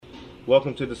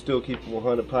Welcome to the Still Keep It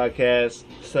 100 podcast,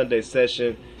 Sunday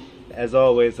session. As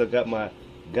always, I got my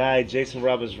guy, Jason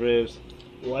Robbins Ribs.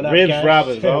 What up, Ribs guys?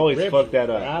 Robbins. I always Ribs. fuck that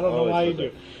up. I don't know why you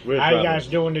do. Ribs How you Robbins. guys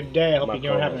doing today? I hope My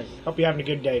you're co-host. having a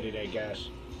good day today, guys.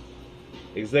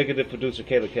 Executive producer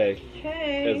Kayla K.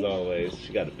 Hey. As always,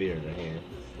 she got a beer in her hand.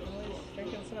 Always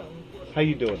drinking something. How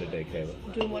you doing today, Kayla?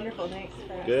 I'm doing wonderful. Thanks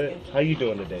for asking. Good. How you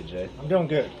doing today, Jay? I'm doing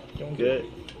good. Doing Good.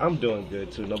 I'm doing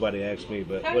good too. Nobody asked me,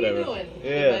 but How whatever. you doing,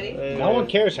 Yeah. everybody? No one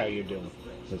cares how you're doing.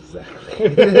 Exactly.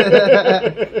 There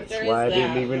That's is why I that,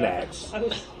 didn't even but ask. I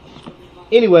was-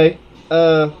 Anyway,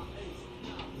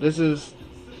 this is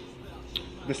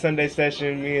the Sunday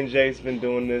session. Me and Jay's been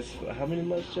doing this for how many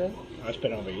months, Jay? It's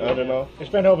been over a year. I don't know.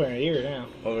 It's been over a year now.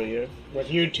 Over a year. With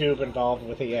YouTube involved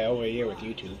with it, yeah, over a year with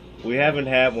YouTube. We haven't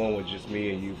had one with just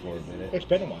me and you for a minute, It's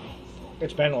been a while.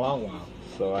 It's been a long while.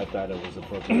 so I thought it was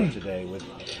appropriate today with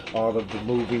all of the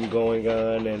moving going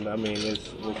on, and I mean,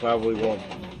 we probably won't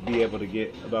be able to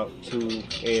get about 2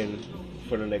 in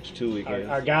for the next 2 weekends.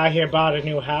 Our guy here bought a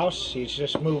new house. He's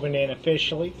just moving in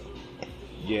officially.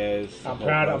 Yes. I'm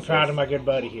proud of my good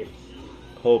buddy here.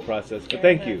 whole process. But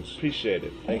Very thank you. much. Appreciate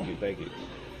it. Thank you.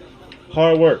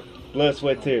 Hard work, blood,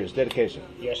 sweat, tears, dedication.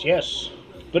 Yes.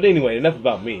 But anyway, enough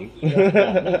about me.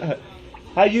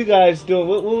 How you guys doing?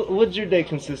 What'd your day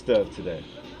consist of today?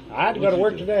 I had to go What'd to you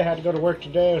work do?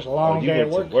 today. It was a long you day at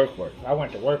went work. to work. I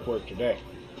went to work today.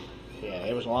 Yeah,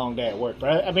 it was a long day at work,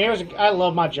 but I mean, I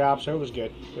love my job, so it was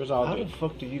good. It was all How the good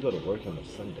fuck do you go to work on a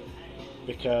Sunday?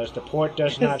 because the port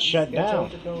does not shut down.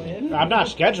 Scheduled to go in. I'm not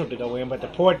scheduled to go in, but the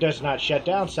port does not shut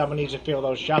down. Someone needs to fill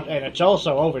those shops, and it's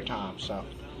also overtime. So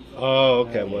Oh,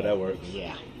 okay. Well, that works.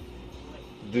 yeah,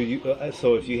 Do you?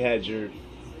 So if you had your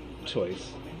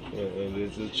choice, and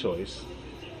it's a choice,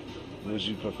 would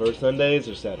you prefer Sundays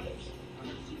or Saturdays?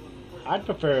 I'd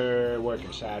prefer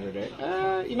working Saturday.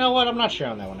 You know what? I'm not sure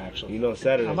on that one actually. You know,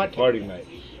 Saturday's I a might take party that. night.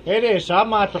 It is. So I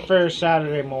might prefer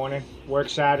Saturday morning. Work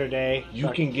Saturday. You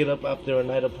can get up after a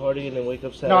night of party and then wake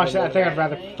up Saturday. No, I think morning? I'd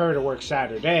rather prefer to work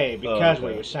Saturday because okay.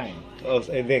 what you're saying. Oh,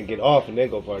 and then get off and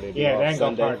then go party. And be Yeah, off then go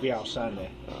Sunday. party be off Sunday.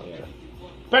 Oh, okay. Yeah.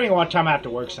 Depending on what time I have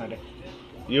to work Sunday.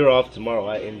 You're off tomorrow.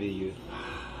 I envy you.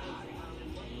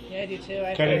 Yeah, I do too.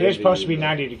 Because it is supposed to be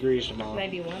 90 degrees tomorrow.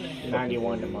 91. I think.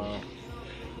 91 tomorrow.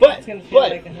 But It's gonna feel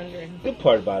but like 100. good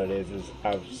part about it is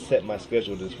I've set my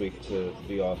schedule this week to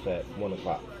be off at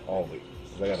 1:00 all week.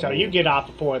 'Cause I gotta So move. you get off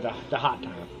before the hot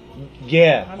time.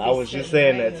 Yeah, I'm I just was just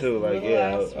sitting saying behind that too. this Like, little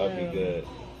yeah, ass I'll be room. good.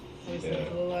 We Yeah. sit in the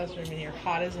little last room in here,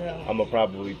 hot as hell. I'm gonna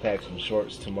probably pack some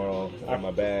shorts tomorrow in my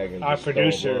bag and Our just throw 'em on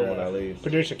producer, when I leave.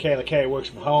 producer Kayla K works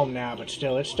from home now, but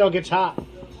still, it still gets hot.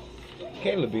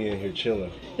 Kayla be in here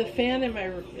chilling. The fan in my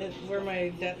where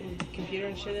my computer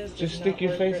and shit is. Just does stick not your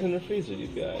work face for- in the freezer, you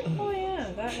guys. Oh yeah,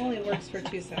 that only works for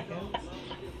 2 seconds.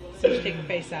 So you take your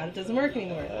face out, it doesn't work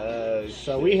anymore.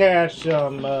 So we had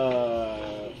some,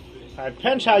 it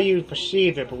depends how you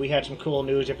perceive it, but we had some cool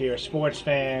news if you're a sports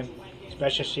fan,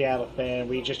 especially a Seattle fan.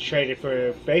 We just traded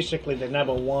for basically the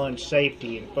 #1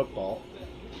 safety in football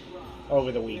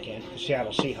over the weekend, the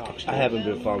Seattle Seahawks. I haven't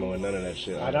been following none of that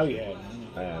shit. I know you had.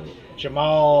 I haven't.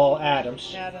 Jamal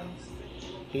Adams. Adams.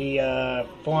 He,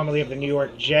 formerly of the New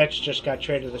York Jets, just got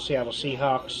traded to the Seattle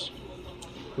Seahawks.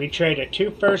 We traded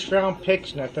 2 first-round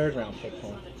picks and a third-round pick for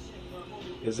him.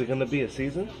 Is it gonna be a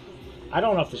season? I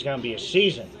don't know if there's going to be a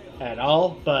season at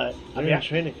all, but They're in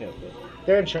training camp though.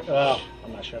 they're in. Well,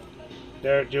 I'm not sure.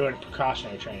 They're doing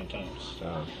precautionary training camps.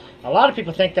 Oh. A lot of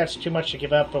people think that's too much to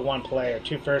give up for one player.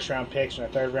 2 first-round picks and a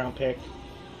third-round pick.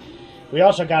 We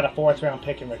also got a 4th-round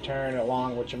pick in return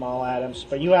along with Jamal Adams.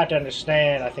 But you have to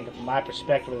understand, I think from my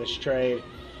perspective of this trade,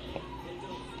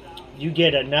 you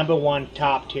get a #1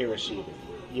 top-tier receiver.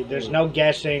 There's no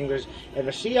guessing. And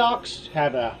the Seahawks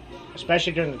have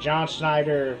especially during the John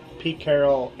Snyder, Pete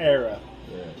Carroll era,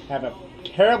 Yeah. have a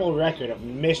terrible record of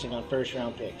missing on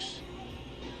first-round picks.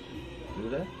 Do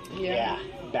that? Yeah,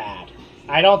 bad.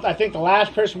 I think the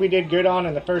last person we did good on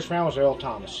in the first round was Earl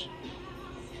Thomas.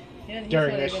 Yeah, and he's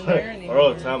During not this- even there anymore.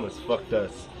 Earl Thomas fucked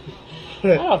us.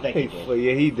 I don't think he did. Well,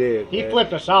 yeah, he did. He man.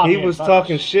 flipped us off. He man, was fuck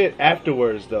talking us. shit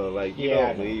afterwards, though. Like, you Yeah, I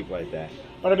don't know. leave like that.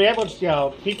 But I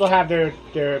mean, people have their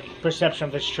perception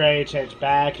of this trade, say it's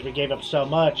bad because we gave up so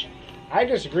much. I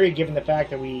disagree, given the fact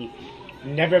that we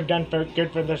never have done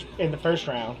good for this in the first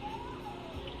round.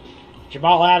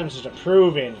 Jamal Adams is a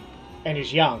proven, and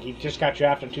he's young. He just got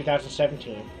drafted in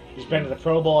 2017. He's been to the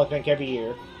Pro Bowl, I think, every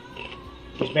year.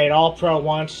 He's made All-Pro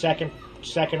once, second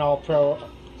All-Pro,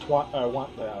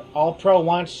 All-Pro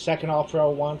once, second All-Pro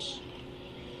once.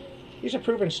 He's a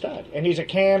proven stud, and he's a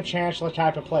Cam Chancellor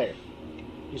type of player.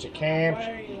 He's a Cam.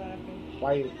 Why are you laughing?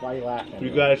 Why you laughing at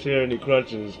You me? guys hear any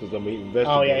crunches because I'm eating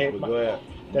vegetables. Oh, yeah, but go ahead.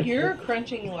 You're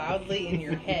crunching loudly in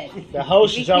your head. The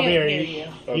host We is over can't here. hear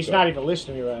you. He's Okay. not even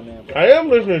listening to me right now. I am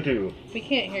listening to you. We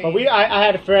can't hear But you. I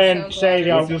had a friend Sounds say, loud.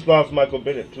 you We know, just lost Michael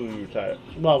Bennett too. He retired.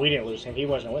 well, we didn't lose him. He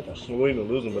wasn't with us. We didn't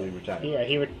lose him, but he retired.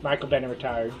 Yeah, Michael Bennett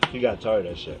retired. He got tired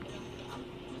of that shit.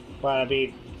 But I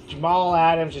mean, Jamal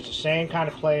Adams is the same kind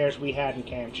of players we had in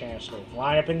Cam Chancellor.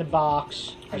 Line up in the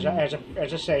box as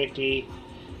a safety,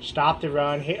 stop the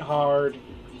run, hit hard.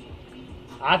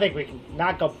 I think we can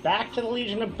not go back to the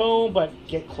Legion of Boom, but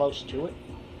get close to it.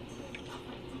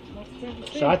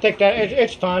 So I think that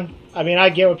it's fun. I mean, I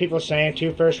get what people are saying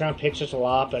too. First round picks is a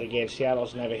lot, but again,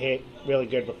 Seattle's never hit really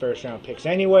good with first round picks,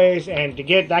 anyways. And to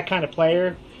get that kind of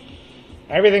player,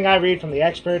 everything I read from the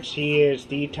experts, he is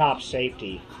the top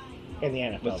safety in the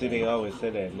NFL. But see, they always say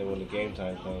that, and then when the game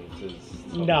time comes,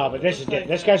 it's No, but this is different.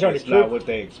 This guy's already it's not proved. what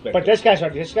they expect. But this guy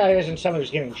isn't someone who's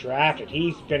getting drafted.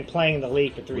 He's been playing in the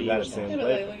league for 3 We gotta years see now. him Yeah, but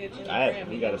play. like, look at Jimmy I- Graham.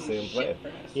 we He gotta did see him shit play. for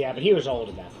us. Yeah, but he was old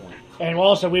at that point. And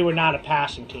also, we were not a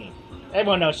passing team.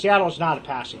 Everyone knows Seattle's not a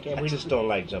passing team. I We just don't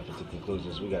like jumping to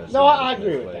conclusions. We gotta. See No, how I this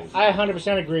agree man with plays. that. I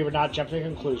 100% agree with not jumping to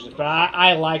conclusions, but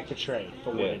I like the trade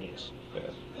for what Yeah. it is. Yeah.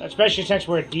 Especially since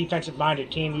we're a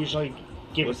defensive-minded team, usually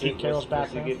given What's he- Pete Carroll's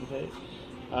what's he background. getting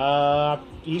paid?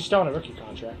 He's still on a rookie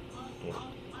contract.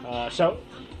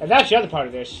 And that's the other part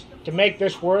of this. To make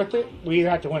this worth it, we either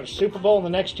have to win a Super Bowl in the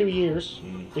next 2 years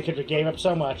because we gave up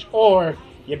so much, or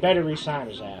you better re-sign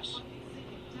his ass.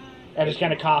 And it's going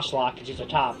to cost a lot because he's a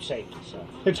top safety, so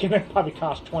it's going to probably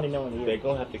cost $20 million a They're year.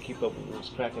 gonna have to keep up with what's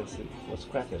cracking. What's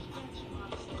cracking?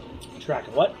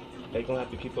 Tracking what? They're gonna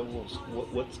have to keep up with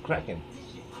what's cracking.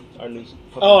 Our new.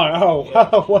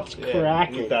 Oh, what's Yeah,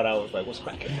 cracking? You thought I was like, what's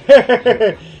cracking?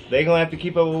 They're gonna have to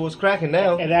keep up with what's cracking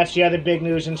now. And that's the other big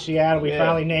news in Seattle. We Yeah.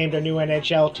 finally named a new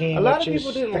NHL team. A lot which of is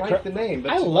people didn't the like the name.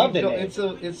 But I love the name. It's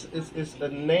a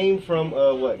name from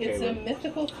what? It's a Caleb?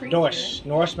 mythical creature.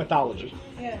 Norse mythology.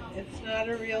 Yeah, it's not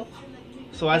a real.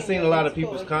 So I seen a lot of It's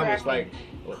people's cool, comments Kraken.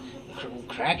 like,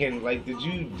 Kraken. Like, did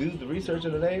you do the research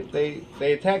on the name? They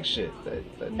attack shit.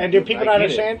 And do people I not get it.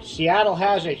 understand? Seattle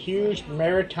has a huge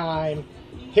maritime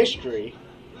history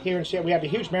here in Seattle. We have a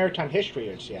huge maritime history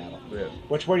here in Seattle. Yeah.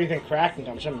 Which, where do you think Kraken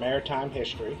comes from? Maritime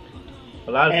history.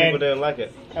 A lot of people And- didn't like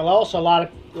it. And also, a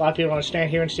lot of people understand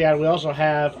here in Seattle. We also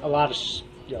have a lot of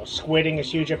squidding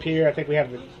is huge up here. I think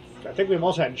we've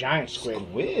also had giant squid.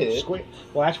 Squid? Squid.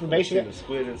 Well, that's what I've seen basically the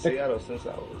squid in Seattle since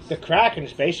I was. the Kraken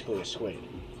is basically a squid.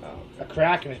 Oh, A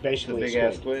Kraken is basically It's a a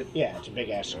big-ass squid. squid? Yeah, it's a big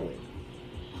ass squid.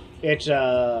 It's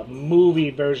a movie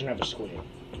version of a squid.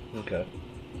 okay.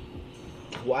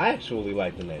 Well, I actually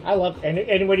like the name. I love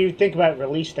and when you think about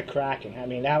release the Kraken, I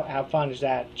mean, how fun is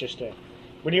that? Just to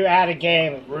when you're at a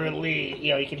game, release.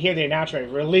 You can hear the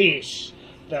announcement, release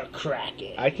the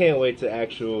Kraken. I can't wait to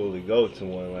actually go to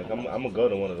one. Like I'm gonna go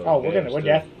to one of those. Oh, we're games, too.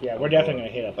 we're definitely gonna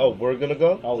hit up. Oh, we're gonna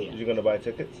go. Oh, yeah. You're gonna buy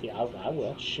tickets, Yeah, I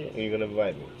will. Shit. and you're gonna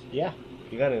invite me. Yeah,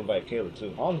 You gotta invite Kayla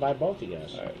too. I'll invite both of you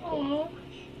guys. All right. Aw.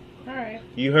 All right.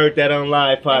 You heard that on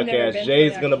live I've never podcast. been to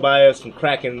Jay's the gonna actual- buy us some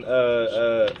Kraken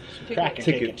Kraken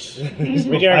tickets. tickets. He's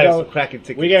We're gonna gonna buy us go. some Kraken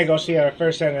tickets. We gotta go see our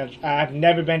first. I've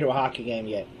never been to a hockey game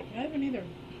yet. I haven't either.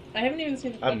 I haven't even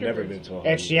seen the I've never Thunderbirds. been to a. And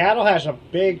hockey Seattle has a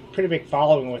pretty big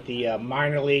following with the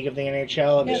minor league of the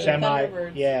NHL, Yeah, the the semi,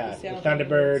 Thunderbirds, yeah, the Seattle the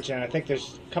Thunderbirds, and I think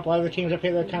there's a couple other teams up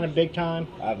here that are kind of big time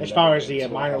I've as never far as been the to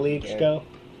a minor hockey leagues game. go. game.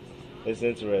 It's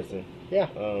interesting. Yeah,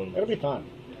 Um, it'll be fun.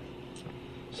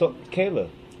 so Kayla,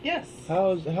 Yes.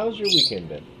 how's your weekend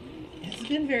been? It's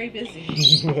been very busy.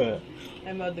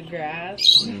 I mowed the grass,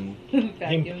 Mm.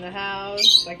 vacuumed the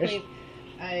house. I cleaned.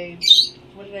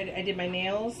 What did I do? I did my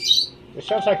nails. It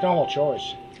sounds like normal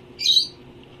chores.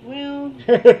 Well,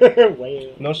 Well,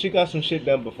 No, she got some shit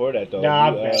done before that though. no,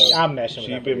 I'm, You, I'm messing with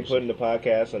She's that. been producer. putting the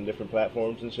podcast on different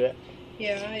platforms and shit.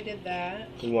 yeah, I did that.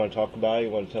 You want to talk about it?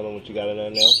 You want to tell them what you got it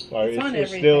on now? Or It's on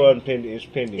it's everything. still on pending. It's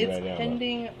pending It's right now. huh?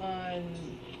 pending on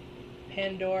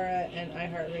Pandora and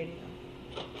iHeartRadio.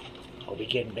 Oh, we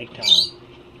getting big time.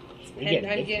 We And I'm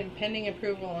getting big. getting pending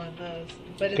approval on those.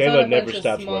 But it's Kayla on a never bunch of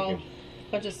stops small, working.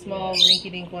 bunch of small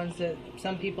rinky-dink ones that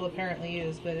some people apparently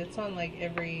use. But it's on like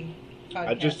every podcast.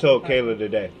 I just told platform. Kayla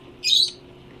today.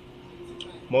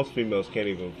 Most females can't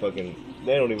even fucking.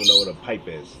 They don't even know what a pipe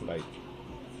is. Like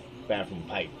bathroom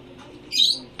pipe.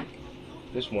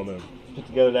 This woman put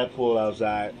together that pool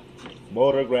outside,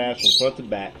 mowed her grass from front to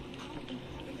back.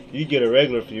 You get a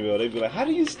regular female, they'd be like, "How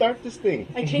do you start this thing?"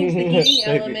 I changed the heating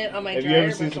element on my Have you dryer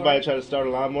ever seen before. somebody try to start a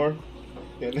lawnmower?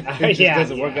 And it just Yeah.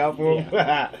 doesn't work out for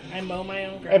them. I mow my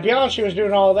own grass. And beyond she was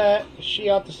doing all that, she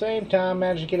at the same time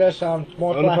managed to get us on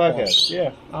more On the platforms. podcast,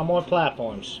 yeah. On more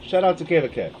platforms. Shout out to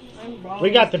Kayla Cat. I'm wrong. We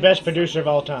got the best producer of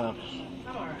all time.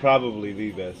 I'm alright. Probably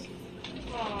the best,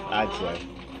 I'd say.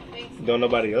 Thanks. Don't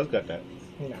nobody else got that.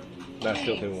 No. Not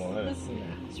still people Thanks. 100.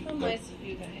 Listen, it's real nice of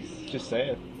you guys. Just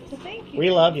saying. So thank you. We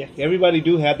love you. Everybody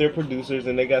do have their producers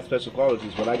and they got special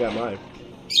qualities, but I got mine.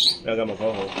 I got my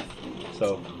co-host.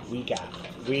 So, We got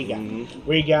mhm.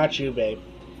 We got you, babe.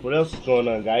 What else is going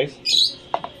on, guys?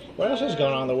 What else is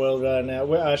going on in the world right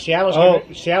now?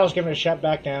 Seattle's giving it a shut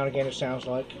back down again, it sounds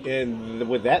like. And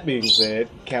with that being said,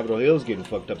 Capitol Hill's getting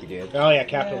fucked up again. Oh, yeah,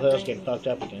 Capitol Yeah, Hill's thank getting fucked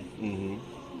up again.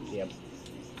 Mm-hmm. Yep.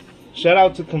 Shout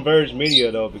out to Converge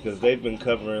Media though, because they've been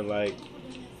covering like,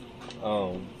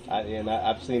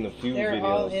 I've seen a few They're videos.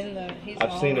 all in the. He's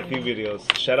I've all seen a in few the-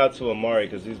 videos. Shout out to Amari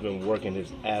because he's been working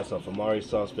his ass off. Amari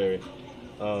Salisbury,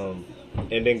 and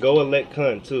then go and let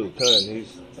Kun too. Kun,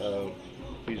 he's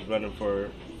running for.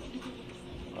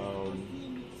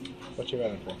 What you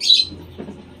running for?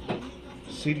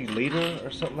 City leader or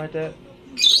something like that.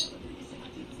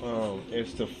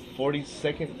 It's the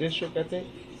 42nd district, I think.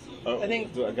 I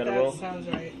think do I got it that wrong? sounds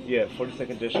right. Yeah,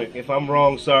 42nd district. If I'm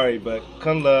wrong, sorry, but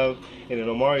Kun Love and then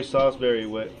Omari Salisbury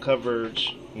with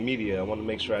Converge Media. I want to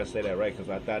make sure I say that right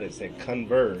because I thought it said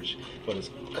Converge, but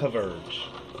it's Converge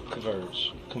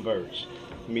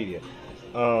Media.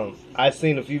 I've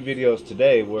seen a few videos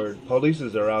today where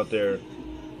polices are out there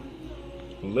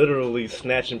literally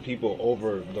snatching people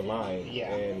over the line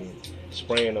and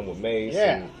spraying them with mace.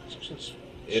 Yeah.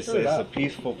 It's a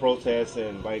peaceful protest,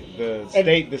 and like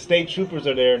the state troopers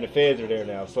are there and the feds are there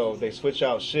now, so they switch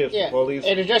out shifts. Yeah, The police,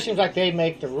 and it just seems like they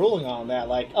make the ruling on that.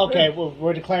 Like, okay,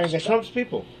 we're declaring this. Trump's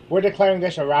people. We're declaring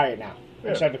this a riot now Yeah.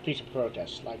 instead of a peaceful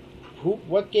protest. Like,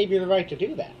 what gave you the right to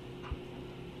do that?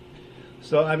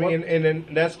 So I mean, and then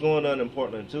that's going on in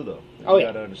Portland too, though. Oh, You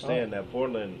yeah. gotta understand that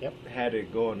Portland had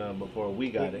it going on before we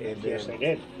got it, and Yes, then they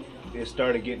did. it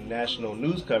started getting national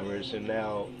news coverage, and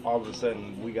now all of a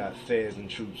sudden we got feds and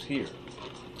troops here.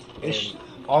 And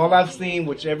all I've seen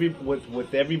with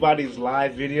everybody's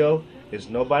live video is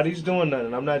nobody's doing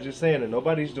nothing. I'm not just saying that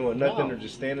nobody's doing nothing. No. They're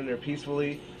just standing there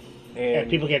peacefully, And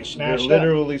people getting snatched They're up.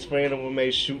 literally spraying them with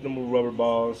mace, shooting them with rubber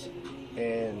balls,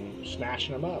 and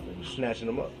Snatching them up. snatching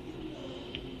them up.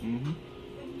 Hmm.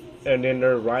 And then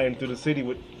they're riding through the city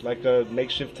with like a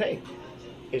makeshift tank.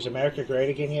 Is America great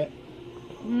again yet?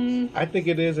 I think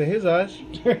it is in his eyes.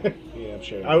 Yeah, I'm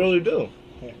sure. I really do.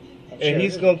 I'm And sure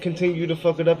he's it is. going to continue to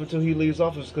fuck it up until he leaves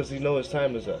office because he knows his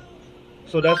time is up.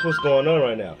 So that's what's going on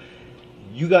right now.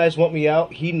 You guys want me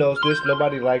out. He knows this.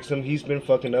 Nobody likes him. He's been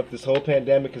fucking up. This whole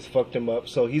pandemic has fucked him up.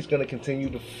 So he's going to continue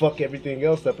to fuck everything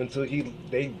else up until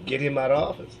they get him out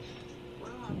of office.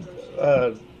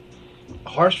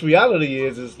 Harsh reality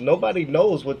is nobody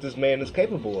knows what this man is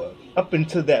capable of up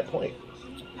until that point.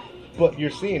 But you're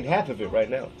seeing half of it right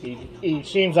now. He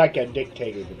seems like a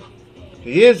dictator to me.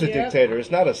 He is a Yeah. dictator.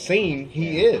 It's not a scene.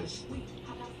 He is.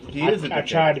 He is a dictator. I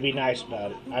tried to be nice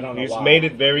about it. I don't know He's why. made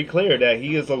it very clear that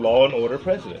he is a law and order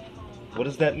president. What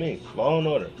does that mean? Law and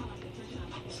order.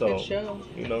 So, Good show.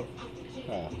 you know,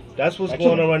 Uh, that's what's That's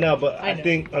going a- on right now. But I I know.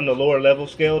 think on the lower level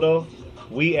scale, though,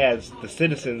 we as the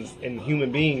citizens and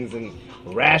human beings and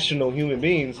rational human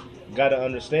beings got to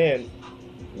understand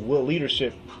what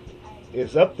leadership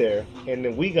is up there. And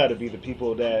then we got to be the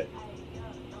people that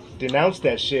denounce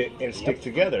that shit and stick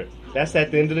together. That's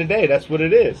at the end of the day. That's what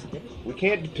it is. We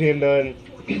can't depend on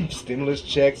stimulus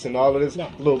checks and all of this No.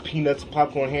 little peanuts and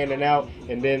popcorn handing out,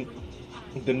 and then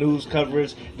the news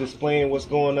coverage displaying what's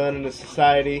going on in the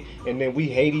society, and then we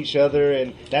hate each other,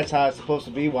 and that's how it's supposed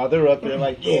to be. While they're up there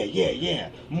like, yeah,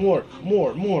 more.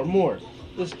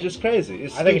 It's just crazy. I think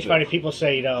it's stupid. funny. People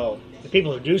say, the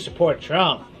people who do support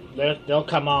Trump, they'll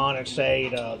come on and say,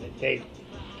 that they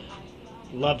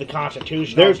love the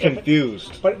Constitution. all They're this stuff.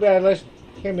 confused. But let's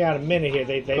hear me out a minute here.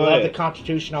 They Go love ahead. the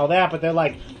Constitution, all that, but they're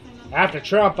like, after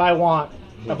Trump, I want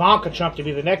Ivanka Trump to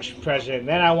be the next president.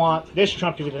 Then I want this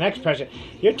Trump to be the next president.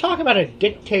 You're talking about a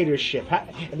dictatorship,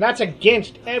 and that's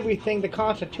against everything the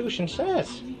Constitution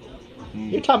says.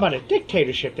 You're talking about a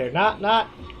dictatorship there, not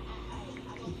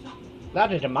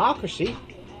a democracy.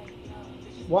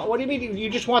 What do you mean? You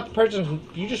just want the person?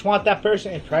 You just want that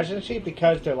person in presidency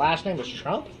because their last name is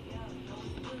Trump?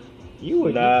 You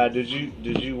would. Nah, did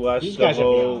you watch These the guys are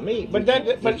whole? beyond me. But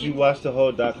did you watch the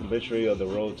whole documentary of the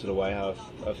road to the White House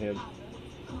of him?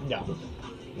 No.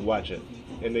 Watch it,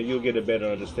 and then you'll get a better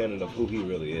understanding of who he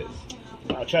really is.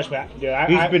 Trust me, dude.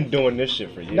 He's been doing this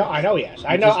shit for years. No, I know he has.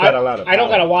 I He know. just got a lot of I don't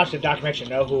power. gotta watch the documentary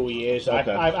to know who he is.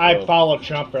 Okay, I so- followed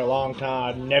Trump for a long time.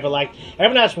 I've never liked.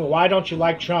 Everyone asks me why don't you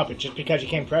like Trump? It's just because he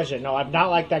became president. No, I've not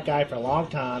liked that guy for a long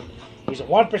time. He's a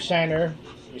 1%er.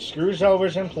 He screws over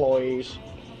his employees.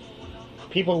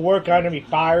 people who work under him, he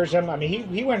fires them. I mean,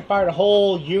 he went and fired a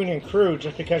whole union crew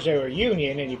just because they were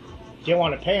union and he didn't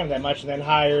want to pay them that much, and then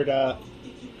hired a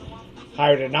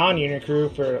non-union crew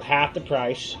for half the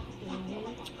price.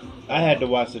 I had to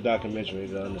watch the documentary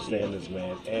to understand this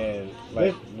man, and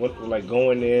like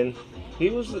going in, he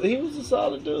was a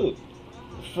solid dude.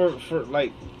 For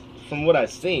like from what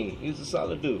I've seen, he was a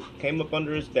solid dude. Came up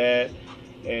under his dad,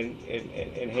 and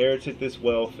inherited this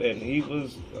wealth, and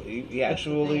he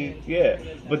actually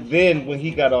But then when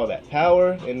he got all that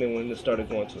power, and then when it started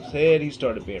going to his head, he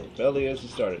started being rebellious. He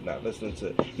started not listening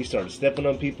to. He started stepping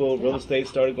on people. Real estate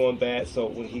started going bad. So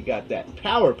when he got that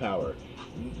power.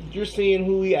 You're seeing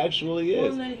who he actually is.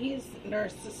 Well, and then he's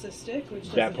narcissistic, which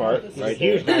doesn't That part, help. right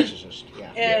Huge there. narcissist.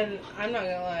 Yeah. And I'm not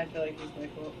gonna lie, I feel like he's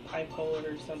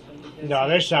bipolar or something. Because No,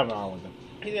 there's something wrong with him.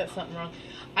 he's got something wrong.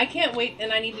 I can't wait,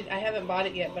 and I haven't bought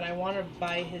it yet, but I want to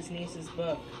buy his niece's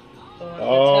book. The one, the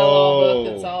tell-all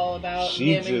book that's all about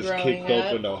she him and just growing kicked up.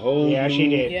 open the whole. Yeah, she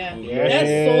new- did. Yeah, Yeah.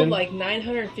 that sold like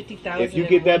 950,000. If you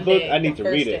get that book, I need to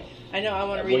read it. I know, I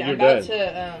want to read When it. you're I'm about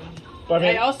done. to. But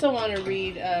I also want to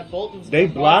read Bolton's. They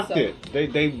book blocked also.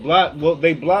 it. They blocked. Well,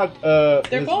 they blocked They're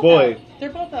his both boy. out. They're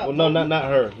both out. Well, no, not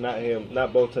her, not him,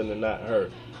 not Bolton, and not her.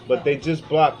 But they just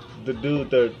blocked the dude,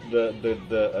 the dude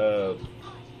daughter?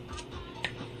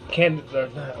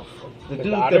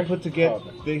 that put together.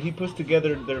 Oh. He puts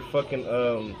together their fucking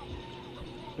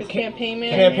His campaign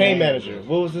manager. campaign manager.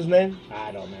 What was his name?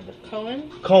 I don't remember. Cohen.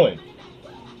 Cohen.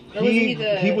 Or wasn't he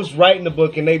the? He was writing the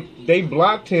book, and they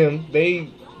blocked him. They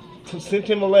sent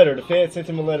him a letter. The Fed sent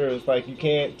him a letter. It's like, you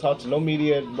can't talk to no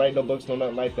media, write no books, no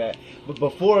nothing like that. But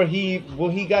before he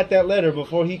got that letter,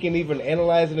 before he can even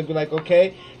analyze it and be like,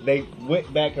 okay, they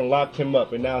went back and locked him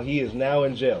up, and now he is now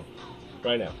in jail,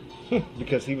 right now,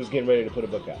 because he was getting ready to put a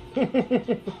book out.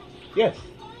 Yes,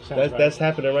 that's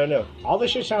happening right now. All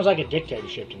this shit sounds like a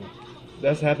dictatorship to me.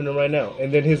 That's happening right now.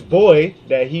 And then his boy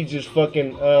that he just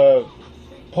fucking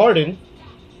pardoned,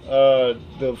 the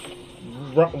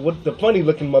funny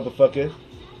looking motherfucker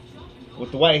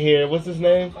with the white hair. What's his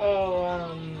name? Oh,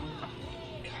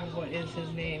 God, what is his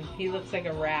name? He looks like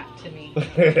a rat to me.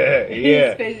 Yeah.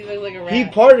 His face, he looks like a rat. He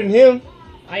pardoned him.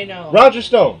 I know. Roger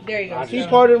Stone. There you go. He Stone.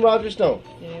 pardoned Roger Stone.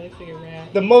 Yeah, he looks like a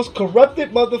rat. The most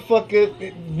corrupted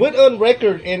motherfucker went on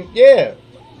record and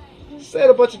said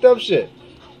a bunch of dumb shit.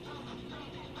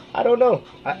 I don't know.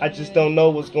 I just don't know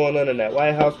what's going on in that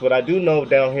White House, but I do know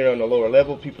down here on the lower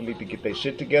level, people need to get their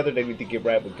shit together. They need to get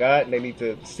right with God, and they need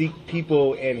to seek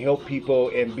people and help people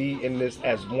and be in this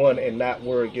as one and not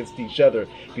war against each other,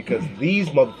 because these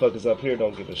motherfuckers up here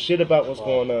don't give a shit about what's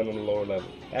going on the lower level.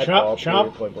 At all,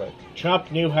 period, point blank. Trump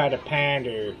knew how to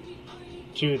pander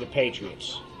to the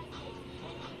patriots.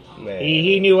 Man.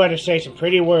 He knew how to say some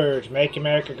pretty words, make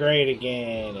America great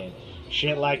again, and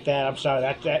shit like that. I'm sorry,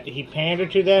 that he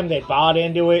pandered to them. They bought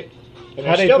into it. And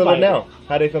How they feeling now?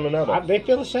 How they feeling now? Though? They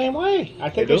feel the same way. I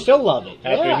think They they do? still love it.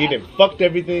 After he done fucked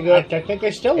everything up I think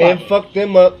they still love and it. fucked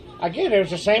them up. Again, it was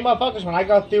the same motherfuckers when I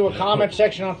go through a comment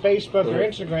section on Facebook or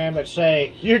Instagram that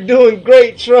say, You're doing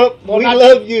great, Trump. Well, we not-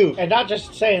 love you. and not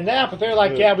just saying that, but they're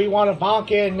like, yeah, we want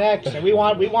Ivanka in next, and we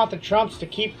want the Trumps to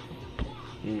keep.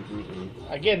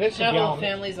 Again, this is That whole beyond.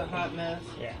 family's a hot mess.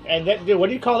 Yeah. And dude, what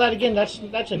do you call that again? That's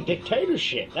a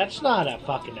dictatorship. That's not a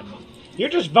fucking. You're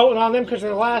just voting on them because of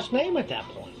their last name at that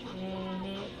point.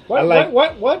 I like-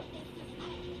 What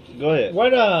Go ahead.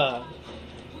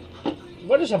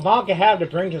 what does Ivanka have to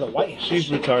bring to the White House? She's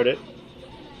retarded.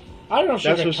 I don't know if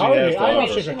she's That's what she retarded. has to I don't know if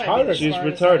offer. she's She might be retarded. the She's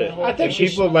smartest retarded. out of the whole I think And thing.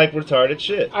 she's- people like retarded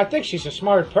shit. I think she's a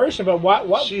smart person, but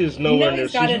what? She is You nowhere know near.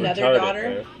 he's got She's another retarded.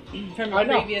 daughter Man. from I a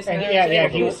know. previous And marriage. yeah,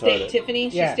 who he- stays Tiffany.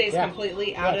 She Yeah, stays yeah.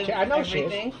 completely out of I know everything.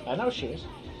 she is. I know she is.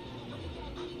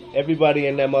 Everybody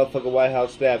in that motherfucking White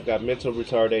House staff got mental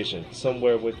retardation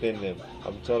somewhere within them.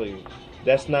 I'm telling you,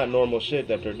 that's not normal shit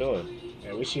that they're doing.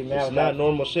 Yeah, we see now. It's not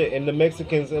normal shit. And the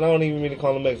Mexicans, and I don't even mean to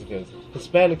call them Mexicans,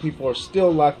 Hispanic people are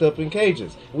still locked up in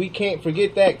cages. We can't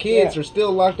forget that. Kids Yeah. are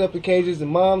still locked up in cages,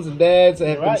 and moms and dads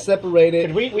have been Right. separated.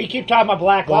 And we keep talking about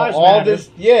Black While Lives all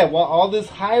Matter. while all this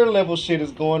higher level shit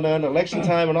is going on, election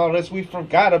time and all this, we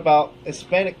forgot about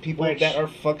Hispanic people Which- that are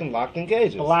fucking locked in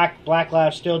cages. Black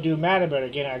lives still do matter, but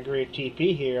again, I agree with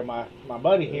TP here, my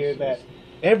buddy here, that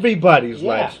Everybody's Yeah.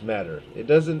 lives matter. It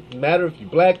doesn't matter if you're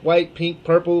black, white, pink,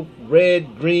 purple,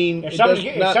 red, green. if It someone's does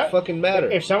get- if not some- fucking matter.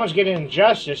 If someone's getting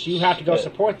injustice, you have to go Shit.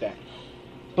 support that.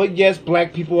 But yes,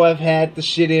 black people have had the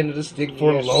shit end of the stick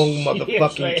for Yes. a long Yes,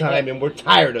 motherfucking they time, have. and we're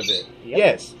tired of it. Yep.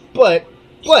 Yes, but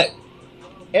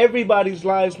everybody's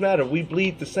lives matter. We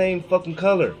bleed the same fucking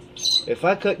color. If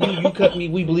I cut you, you cut me.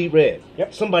 We bleed red.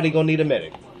 Yep. Somebody gonna need a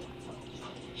medic.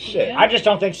 Shit. Yeah. I just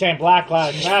don't think saying Black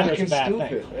Lives Matter is a Fucking bad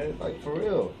stupid, thing. man. Like, for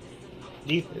real.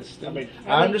 It's stupid. I mean,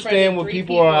 I understand what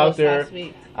people are out there. Last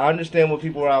week. I understand what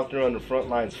people are out there on the front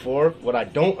lines for. What I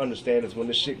don't understand is when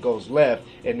this shit goes left,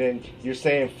 and then you're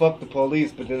saying fuck the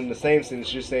police, but then in the same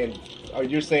sentence you're saying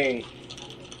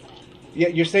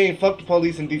fuck the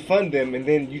police and defund them, and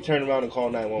then you turn around and call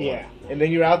 911. Yeah. And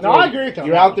then you're out there. No, I agree with them.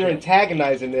 You're out there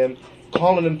antagonizing them,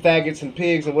 calling them faggots and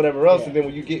pigs and whatever else, Yeah. and then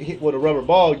when you get hit with a rubber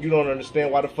ball, you don't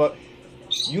understand why the fuck.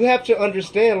 You have to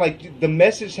understand, like, the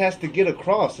message has to get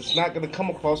across. It's not going to come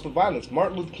across with violence.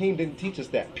 Martin Luther King didn't teach us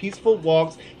that. Peaceful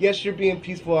walks. Yes, you're being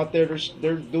peaceful out there.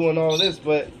 They're doing all this,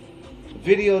 but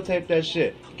videotape that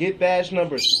shit. Get badge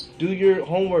numbers. Do your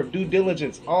homework. Due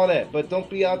diligence. All that. But don't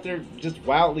be out there just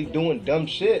wildly doing dumb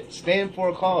shit. Stand for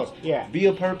a cause. Yeah. Be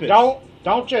a purpose.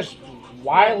 Don't just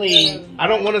wildly. I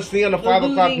don't want to see on the The 5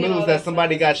 o'clock looting and all news that that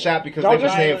somebody stuff. got shot because Don't they were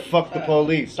just- saying fuck the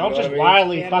police. Don't You know just what I mean?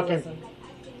 wildly fucking. Vandalism.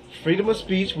 Freedom of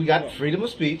speech. We got Yeah. freedom of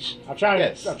speech. I'm trying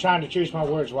to choose my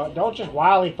words. Don't just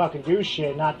wildly fucking do shit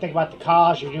and not think about the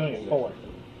cause you're doing it for.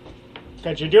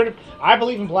 Because you're doing it. I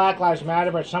believe in Black Lives Matter,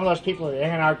 but some of those people who are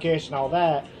anarchists and all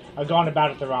that are going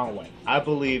about it the wrong way. I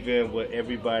believe in what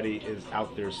everybody is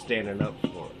out there standing up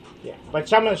for. Yeah, but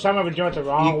some of them are doing it the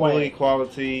wrong Equal way.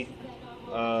 equality,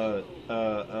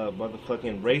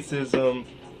 motherfucking racism,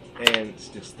 and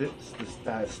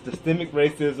systemic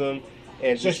racism,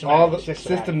 and just all the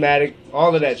systematic,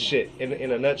 all of that shit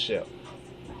in a nutshell.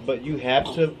 But you have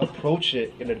to approach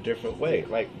it in a different way,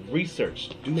 like research,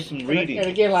 do some reading. And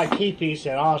again, like TP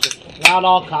said, not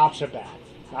all cops are bad.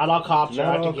 Not all cops are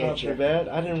Not out all to get cops you. are bad.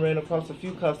 I didn't ran across a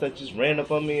few cops that just ran up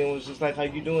on me and was just like, "How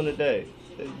you doing today?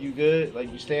 You good?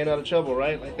 Like you staying out of trouble,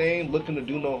 right? Like they ain't looking to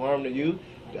do no harm to you."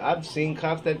 I've seen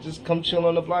cops that just come chill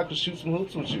on the block and shoot some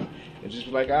hoops with you, and just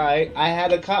be like, "All right." I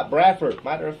had a cop, Bradford.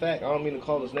 Matter of fact, I don't mean to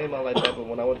call his name out like that, but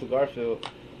when I went to Garfield,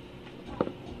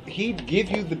 he'd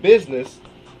give you the business,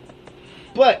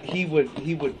 but he would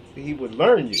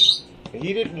learn you. And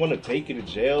he didn't want to take you to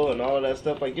jail and all of that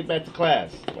stuff. Like, get back to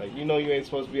class. Like, you know you ain't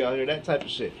supposed to be out here. That type of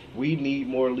shit. We need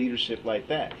more leadership like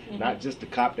that. Mm-hmm. Not just the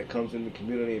cop that comes in the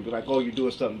community and be like, oh, you're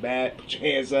doing something bad. Put your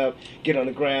hands up. Get on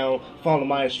the ground. Follow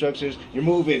my instructions. You're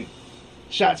moving.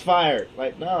 Shots fired.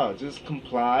 Like, no. Just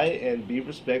comply and be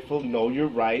respectful. Know your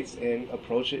rights and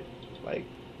approach it, like,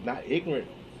 not ignorant.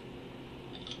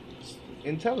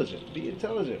 Intelligent. Be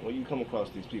intelligent when you come across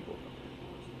these people.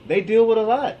 They deal with a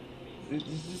lot.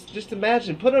 Just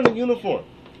imagine, put on a uniform.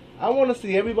 I want to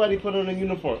see everybody put on a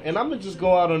uniform, and I'm gonna just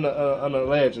go out on a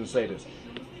ledge and say this.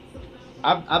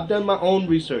 I've done my own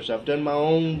research. I've done my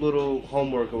own little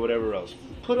homework or whatever else.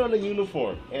 Put on a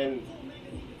uniform and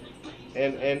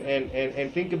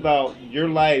think about your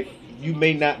life. You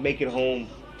may not make it home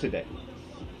today.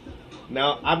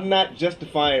 Now, I'm not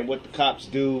justifying what the cops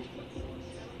do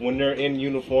when they're in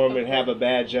uniform and have a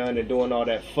badge on and doing all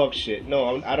that fuck shit.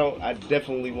 No, I don't. I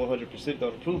definitely 100%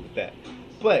 don't approve of that.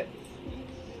 But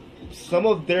some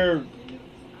of their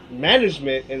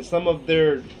management and some of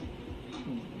their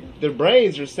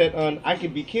brains are set on, I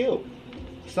could be killed.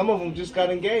 Some of them just got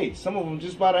engaged. Some of them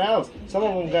just bought a house. Some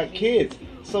of them got kids.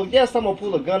 So yes, I'm gonna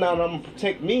pull a gun out and I'm gonna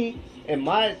protect me and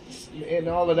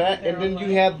all of that. And then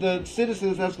you have the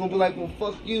citizens that's gonna be like, well,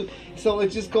 fuck you. So it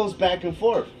just goes back and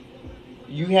forth.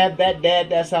 You have that dad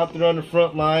that's out there on the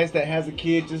front lines that has a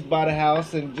kid, just bought a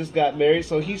house and just got married,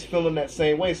 so he's feeling that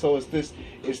same way. So it's this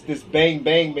bang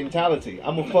bang mentality.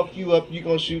 I'm gonna fuck you up, you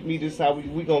gonna shoot me. This is how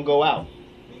we gonna go out.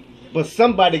 But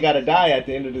somebody gotta die at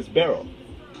the end of this barrel.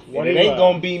 And it ain't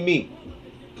gonna be me.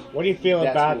 What do you feel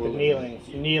That's about what the we're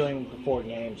kneeling before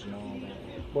games and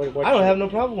all that? I don't have no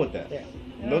problem with that. Yeah.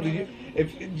 No, do you?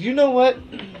 If you know what,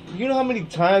 you know how many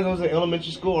times I was in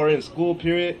elementary school or in school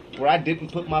period where I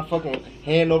didn't put my fucking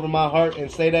hand over my heart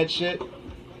and say that shit.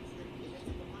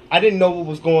 I didn't know what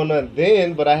was going on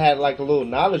then, but I had like a little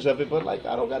knowledge of it. But like,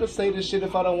 I don't gotta say this shit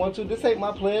if I don't want to. This ain't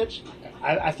my pledge.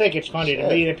 I think it's funny to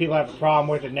me that people have a problem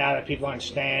with it now that people aren't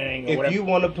standing. Or If whatever. you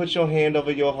want to put your hand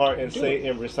over your heart and Do say it.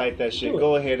 and recite that shit, Do it.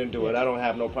 go ahead and do it. I don't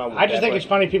have no problem with I that. just think it's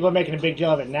funny people are making a big deal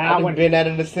of it now. I've When been at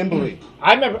an assembly.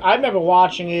 I remember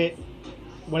watching it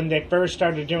when they first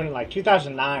started doing it, like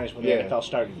 2009 is when the Yeah. NFL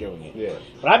started doing it. Yeah.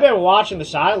 But I remember watching the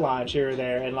sidelines here or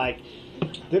there, and like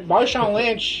Marshawn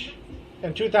Lynch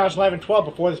in 2011-12,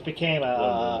 before this became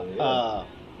a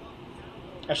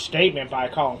statement by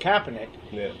Colin Kaepernick.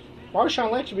 Yeah.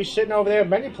 Marshawn Lynch would be sitting over there.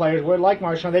 Many players would like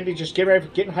Marshawn. They'd be just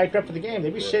getting hyped up for the game.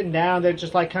 They'd be sitting down. They're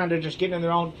just like kind of just getting in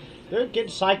their own. They're getting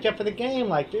psyched up for the game.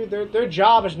 Like, dude, their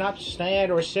job is not to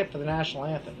stand or sit for the national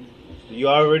anthem. You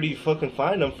already fucking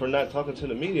fined them for not talking to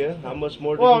the media. How much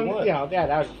more do Well, you want? that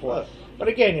was before. What? But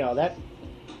again, that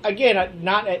again,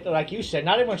 not like you said,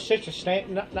 not everyone sits to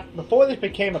stand. Before this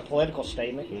became a political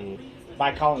statement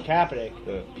by Colin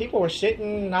Kaepernick, people were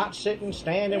sitting, not sitting,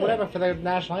 standing, whatever for the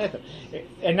national anthem.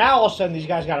 And now all of a sudden these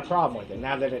guys got a problem with it.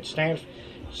 Now that it stands,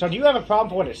 so do you have a problem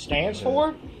for what it stands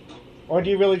for, or do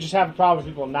you really just have a problem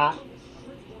with people not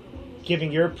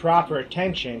giving your proper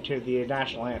attention to the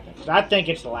national anthem? 'Cause I think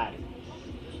it's the latter.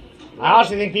 I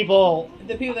honestly think people.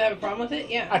 The people that have a problem with it,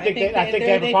 yeah. I think they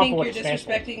have a problem with what it you're stands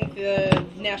for. disrespecting the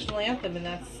national anthem, and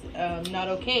that's not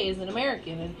okay as an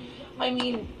American. And I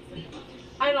mean,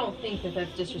 I don't think that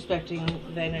that's disrespecting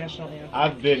the national anthem.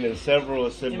 I've been in several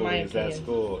assemblies at opinion.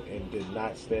 school and did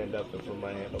not stand up and put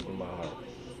my hand over my heart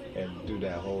and do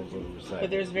that whole little recital.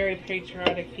 But there's very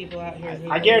patriotic people out here.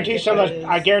 Who I guarantee some of that those. is-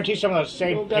 I guarantee some of those You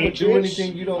same don't gotta do patriots.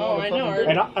 anything you don't Oh, want I to know,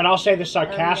 fucking do. And I'll say this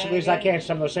sarcastically as I Again. can.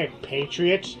 Some of those same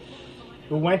patriots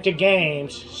who went to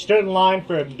games, stood in line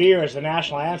for a beer as the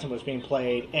national anthem was being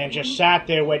played, and just sat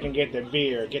there waiting to get their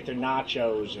beer, get their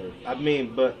nachos, or I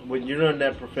mean, but when you're on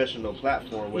that professional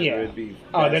platform, whether Yeah. it be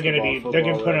Oh, they're gonna basketball, be- they're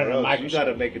gonna football, put it whatever on a else, you microscope.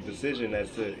 got to make a decision as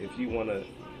to if you want to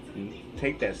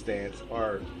take that stance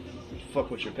or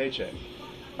fuck with your paycheck.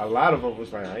 A lot of them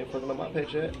was like, I ain't fucking up my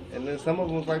paycheck, and then some of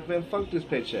them was like, man, fuck this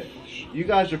paycheck. You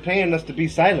guys are paying us to be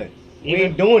silent. We Even-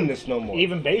 ain't doing this no more.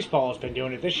 even baseball has been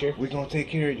doing it this year. We're gonna take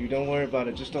care of you. Don't worry about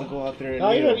it. Just don't go out there and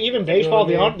No, kneel. even baseball,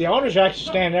 You know what I mean? the owners are actually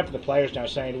standing up for the players now,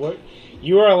 saying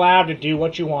you are allowed to do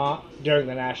what you want during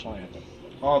the national anthem.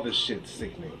 All this shit's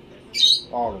sickening.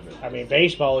 All of it. I mean,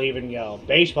 baseball even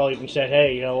said,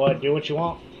 hey, you know what, do what you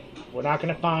want. We're not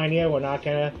going to fine you. We're not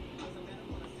going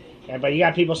to. But you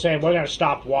got people saying we're going to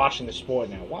stop watching the sport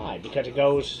now. Why? Because it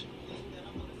goes.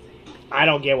 I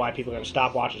don't get why people are going to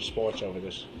stop watching sports over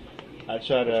this. I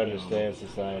try to understand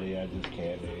society. I just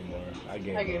can't anymore. I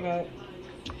give up.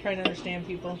 Trying to understand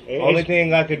people. Only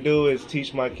thing I could do is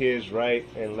teach my kids right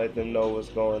and let them know what's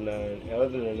going on. Other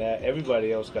than that,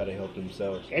 everybody else got to help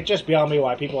themselves. It's just beyond me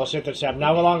why people will sit there and say, I'm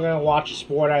no longer going to watch a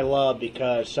sport I love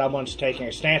because someone's taking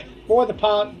a stand for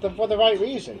the right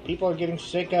reason. People are getting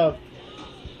sick of,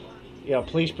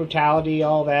 police brutality,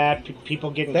 all that,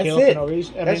 people getting That's killed it. for no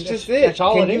reason. That's just it. That's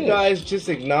all Can it you is. guys just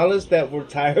acknowledge that we're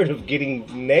tired of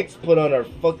getting necks put on our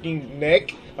fucking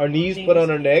neck, our knees put on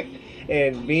our neck,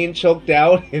 and being choked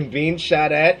out and being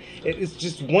shot at? It's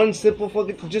just one simple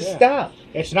fucking. Just stop.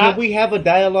 It's not. Can we have a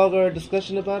dialogue or a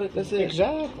discussion about it? That's it.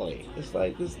 Exactly. It's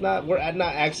like it's not. We're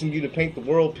not asking you to paint the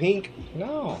world pink.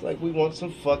 No. It's like we want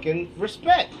some fucking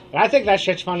respect. And I think that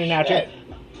shit's funny now, too.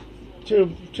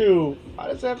 To Why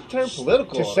does that turn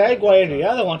political? To segue into the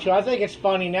other one, too, I think it's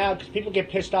funny now because people get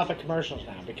pissed off at commercials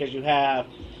now because you have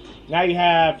a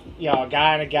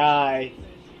guy and a guy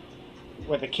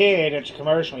with a kid. It's a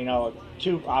commercial,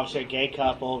 two, obviously a gay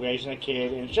couple raising a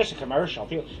kid, and it's just a commercial.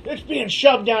 It's being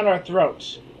shoved down our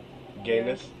throats.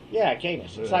 Gayness. Yeah,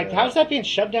 gayness. It's like, how's that being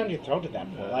shoved down your throat at that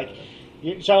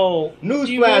point? So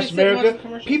Newsflash, really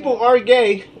America. People are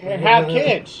gay and have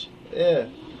kids. Yeah.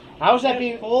 How is that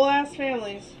being? Whole ass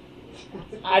families.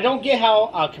 I don't get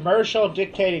how a commercial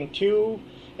dictating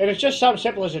and it's just something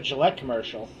simple as a Gillette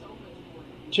commercial.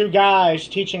 Two guys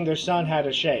teaching their son how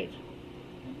to shave.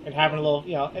 And having a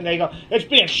little, and they go, it's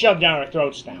being shoved down our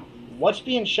throats now. What's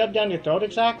being shoved down your throat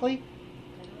exactly?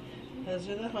 Those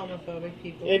are the homophobic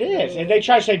people. It is. And they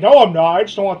try to say, no, I'm not. I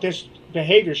just don't want this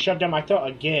behavior shoved down my throat.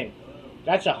 Again,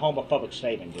 that's a homophobic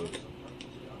statement, dude.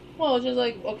 Well, it's just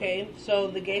like, okay, so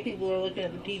the gay people are looking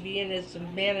at the TV and it's a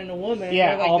man and a woman. Yeah,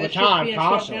 They're like, all the "This shit's time, being shoved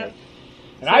constantly. down."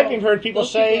 And So, I've even heard people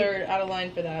those say, people are out of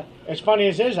line for that. as funny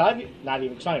as it is, it's not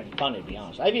even funny to be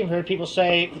honest. I've even heard people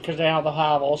say, because they'll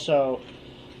have also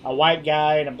a white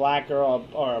guy and a black girl,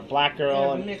 or a black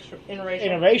girl and Mixed interracial.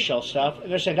 interracial stuff,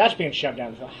 they're saying that's being shoved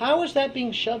down your throat. How is that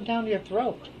being shoved down your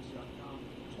throat?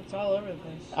 It's all over the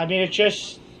place. I mean,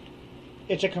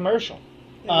 it's a commercial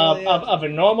It really is. of a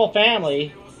normal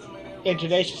family in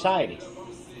today's society.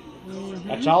 Mm-hmm.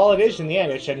 That's all it is in the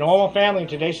end. It's a normal family in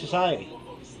today's society.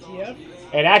 Yep.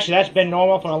 And actually, that's been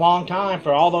normal for a long time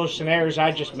for all those scenarios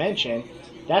I just mentioned.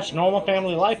 That's normal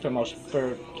family life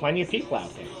for plenty of people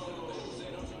out there.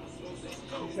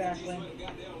 Exactly.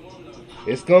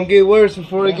 It's gonna get worse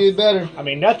before it get better. I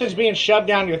mean, nothing's being shoved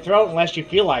down your throat unless you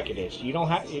feel like it is. You don't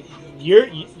have.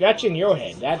 That's in your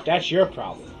head. That's your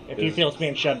problem. If you feel it's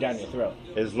being shoved down your throat.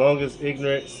 As long as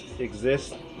ignorance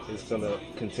exists, it's gonna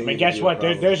continue. I mean, to guess be a what?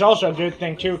 problem. There's also a good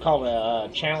thing too called a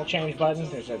channel change button.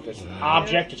 There's this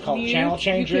object. It's called a Mute. channel You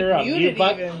changer. could A mute mute it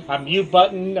button. even. A mute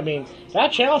button. I mean,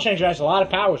 that channel changer has a lot of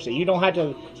power. So you don't have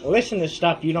to listen to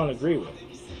stuff you don't agree with.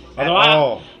 At Although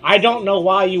all. I don't know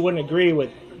why you wouldn't agree with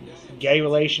gay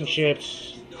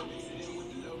relationships,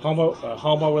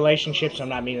 homo relationships. I'm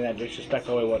not meaning that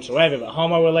disrespectful way whatsoever, but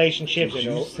homo relationships. Did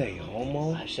you say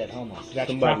homo? I said homo. That's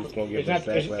Somebody's gonna give us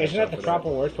backlash isn't that the for proper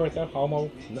word for it though?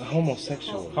 No,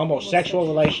 homosexual. Homosexual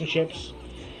relationships,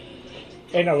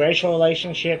 interracial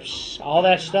relationships, all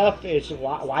that stuff.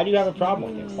 Why do you have a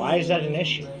problem with it? Why is that an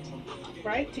issue?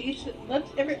 Right? To each,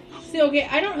 see, okay,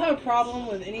 I don't have a problem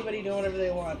with anybody doing whatever they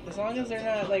want, as long as they're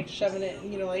not, like, shoving it,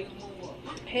 you know, like,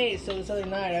 hey, so this other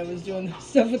night I was doing this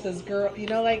stuff with this girl, you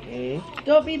know, like,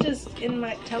 don't be just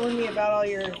telling me about all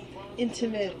your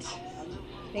intimate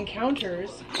encounters.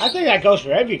 I think that goes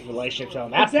for every relationship on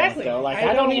that point, though. Like,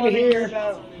 I don't need to hear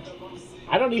about...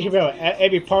 I don't need to hear about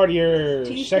every part of your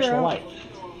sexual life.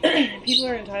 People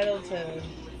are entitled to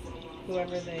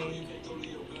whoever they...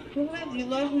 You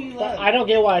love who you love. But I don't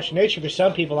get why it's nature for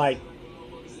some people. Like,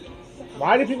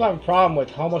 why do people have a problem with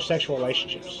homosexual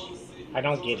relationships? I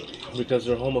don't get it. Because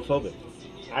they're homophobic.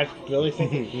 I really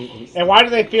think. And why do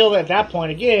they feel at that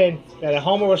point again that a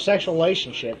homosexual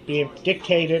relationship being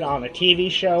dictated on a TV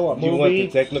show, a movie, you want the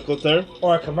technical term,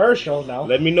 or a commercial? No.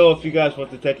 Let me know if you guys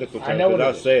want the technical term. I know what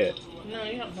I'll say it. No,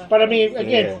 you don't have But I mean,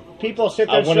 again, people sit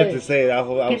there. I wanted to say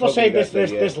it. People say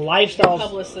this lifestyle. The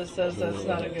publicist says that's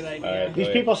not a good idea. Right, These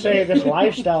people say this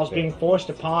lifestyle is being forced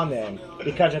upon them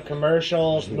because of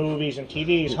commercials, movies, and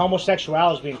TVs.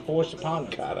 Homosexuality is being forced upon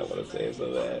them. God, I want to say it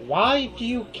so bad. Why do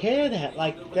you care that?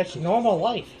 Like, that's normal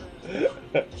life.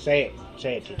 Say it.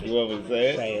 Say it, Tiki. You want me to say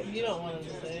it? Say it. You don't want him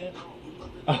to say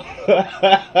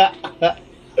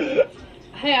it.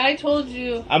 Hey, I told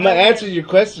you. I'm going to answer your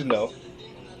question, though.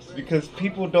 Because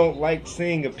people don't like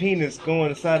seeing a penis go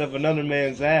inside of another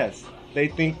man's ass. They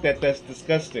think that that's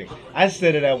disgusting. I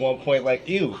said it at one point, like,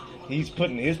 ew, he's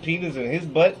putting his penis in his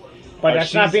butt. But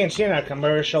that's not being seen on a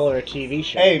commercial or a TV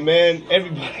show. Hey, man,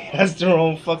 everybody has their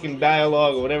own fucking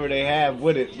dialogue or whatever they have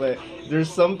with it. But there's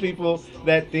some people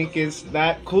that think it's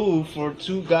not cool for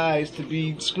two guys to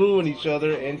be screwing each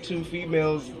other and two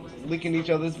females licking each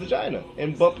other's vagina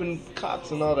and bumping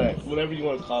cocks and all that, whatever you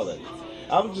want to call it.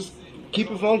 I'm just... keep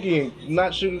it funky and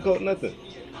not sugarcoat nothing.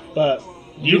 But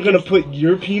you're going to put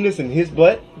your penis in his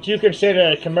butt? Do you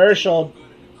consider a commercial...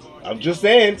 I'm just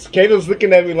saying. Kato's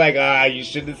looking at me like, you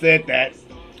shouldn't have said that.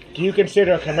 Do you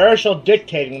consider a commercial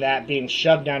dictating that being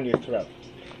shoved down your throat?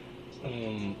 I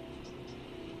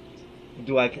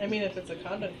mean, if it's a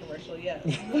condom commercial, yes.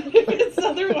 If it's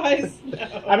otherwise,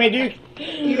 no. I mean,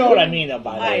 you know what I mean, though,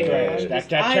 by that phrase. That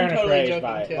turn of phrase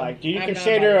by it. Like, do you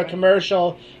consider a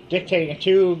commercial dictating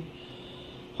two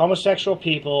homosexual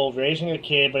people raising a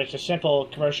kid, but it's a simple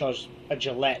commercial as a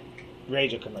Gillette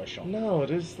razor commercial? No,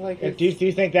 there's like... Do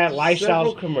you think that lifestyle...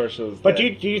 several commercials. But do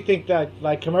you think that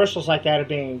like commercials like that are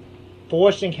being...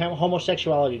 forcing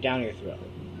homosexuality down your throat?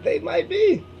 They might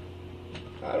be.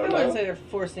 I don't know. wouldn't say they're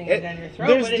forcing it down your throat.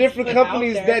 There's but different it's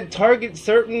companies that target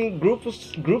certain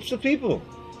groups of people.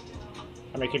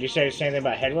 I mean, could you say the same thing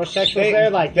about heterosexuals there?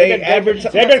 Like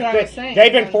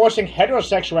they've been forcing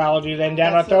heterosexuality then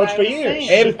down our throats for years.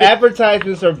 And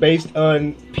advertisements are based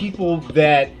on people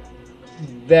that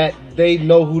they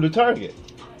know who to target.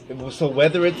 So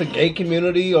whether it's a gay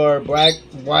community or black,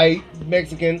 white,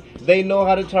 Mexican, they know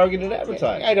how to target and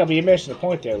advertise. I know, but you're missing the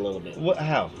point there a little bit.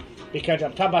 How? Because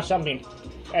I'm talking about something.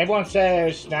 Everyone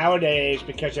says nowadays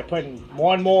because they're putting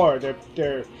more and more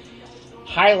they're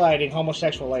highlighting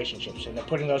homosexual relationships and they're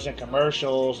putting those in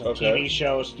commercials and TV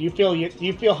shows. Do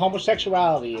you feel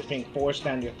homosexuality is being forced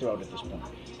down your throat at this point?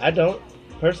 I don't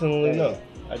personally. No,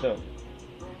 I don't.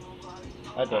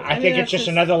 I think it's just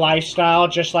another lifestyle,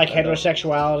 just like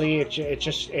heterosexuality.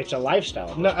 It's a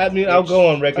lifestyle. No, I mean I'll go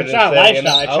on record. It's not a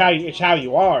lifestyle. It's how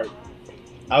you are.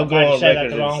 I'll go on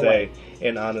record and say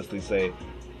and honestly say,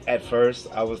 at first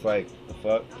I was like, the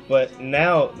fuck, but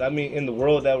now I mean in the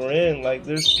world that we're in, like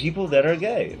there's people that are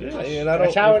gay, and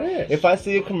that's how it is. If I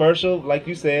see a commercial like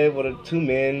you said with two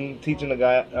men teaching a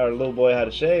guy or a little boy how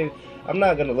to shave, I'm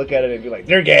not gonna look at it and be like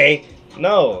they're gay.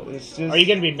 No, it's just. Are you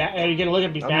gonna be mad? Are you gonna look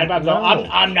at me mad about? No,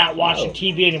 I'm not watching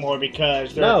TV anymore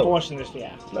because they're forcing this.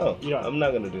 Yeah. No, I'm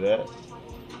not gonna do that.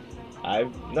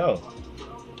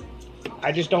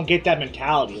 I just don't get that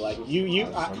mentality. Like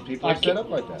some people are set up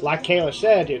like that. Like Kayla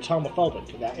said, it's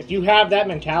homophobic. If you have that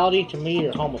mentality, to me,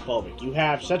 you're homophobic. You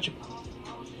have such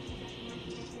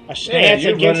a stance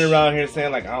you're against... running around here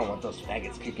saying like, I don't want those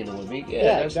faggots kicking it with me.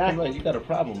 Yeah, exactly. Right. You got a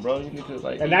problem, bro. You need to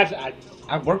like. And that's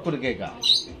I work with a gay guy.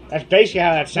 That's basically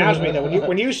how that sounds to me. Though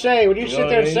when you sit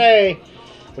there and say,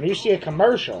 when you see a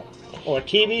commercial or a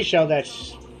TV show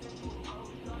that's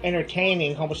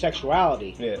entertaining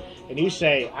homosexuality, Yeah. and you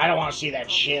say, I don't want to see that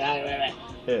shit.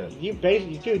 Yeah. You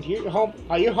basically, dude, you're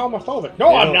homophobic.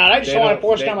 No, I'm not. I just don't want to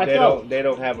force it down my throat. They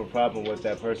don't have a problem with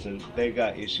that person. They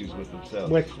got issues with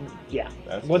themselves. Well,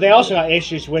 what they it also is. got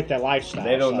issues with their lifestyle.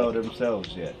 They don't so. know themselves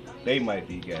yet. They might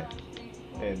be gay.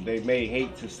 And they may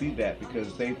hate to see that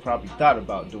because they probably thought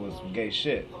about doing some gay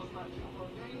shit.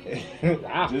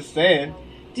 Wow. Just saying.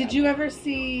 Did you ever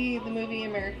see the movie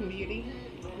American Beauty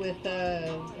with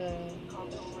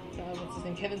what's his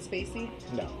name, Kevin Spacey?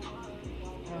 No.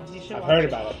 Oh, you should I've watch heard it.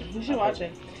 about it. You should watch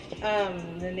it.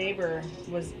 The neighbor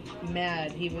was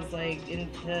mad. He was like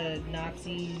into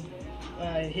Nazi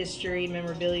history,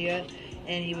 memorabilia,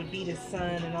 and he would beat his son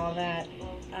and all that.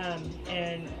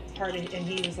 And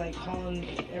he was like calling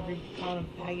them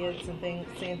faggots and things,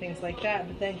 saying things like that.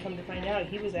 But then come to find out,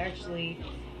 he was actually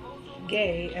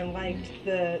gay and liked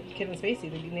the Kevin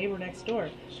Spacey, the neighbor next door.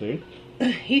 See?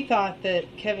 He thought that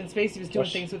Kevin Spacey was doing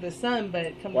What's- things with his son,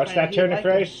 but come to What's find out that he turn of liked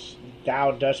him. phrase?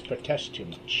 Thou dost protest too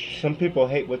much. Some people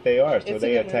hate what they are, so It's a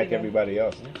they good attack movie, though. everybody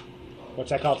else. What's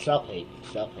that called? Self-hate.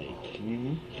 Self-hate.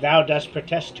 Mm-hmm. Thou dost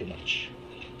protest too much.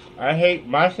 I hate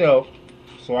myself,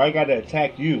 so I gotta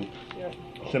attack you Yep.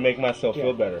 to make myself Yeah.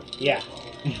 feel better. Yeah.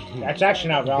 That's actually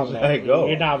not wrong, man. There you go.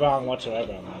 You're not wrong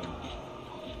whatsoever on that.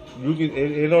 You can.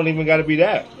 It don't even gotta be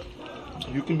that.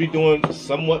 You can be doing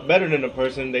somewhat better than the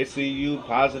person. They see you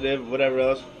positive, whatever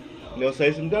else. And they'll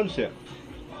say some dumb shit.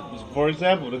 For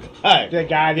example, the guy. The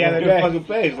guy the other on your day. fucking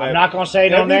page, like, I'm not going to say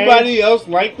no everybody names. else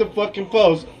liked the fucking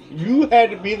post. You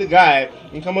had to be the guy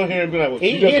and come on here and be like, well,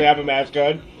 she doesn't have a mask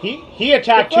on. He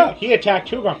attacked What's up? he attacked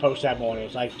two on post that morning.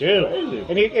 It's like, dude. Crazy.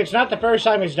 And it's not the first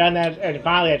time he's done that, and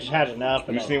finally I just had enough.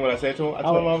 You And seen what I said to him? I Oh,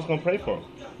 told him yeah. I was going to pray for him.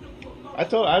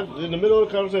 In the middle of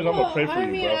the conversation, I'm going to pray for I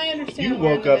you, mean, bro. I understand You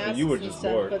wearing woke the up and you were masks just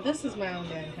stuff, bored. But this is my own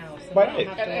damn house. and But I don't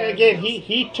have to and wear again, masks.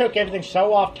 he took everything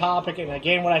so off topic, and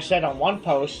again, what I said on one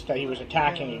post that he was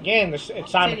attacking again, It's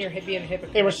in your being a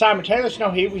hypocrite. it was simultaneous. No,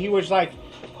 he was like,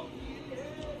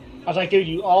 I was like, dude,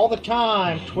 you all the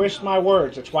time twist my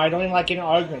words. That's why I don't even like getting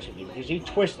arguments with you, because he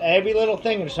twists every little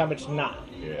thing into something it's not.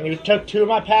 Yeah. And he took two of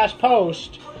my past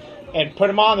posts and put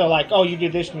them on there like, oh, you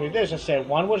did this and you did this. I said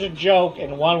one was a joke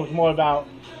and one was more about.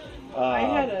 I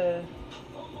had a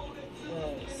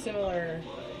similar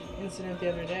incident the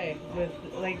other day with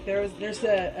like there's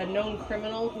a known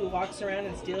criminal who walks around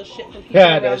and steals shit from people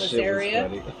Yeah, around that this shit area.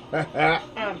 was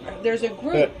funny. There's a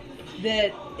group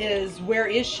that is Where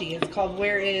Is She? It's called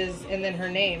Where Is and then her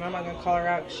name. I'm not gonna call her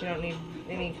out because she don't need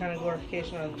any kind of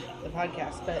glorification on the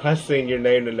podcast. But I seen your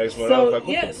name the next one. I was so like,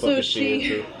 what yeah, the fuck so is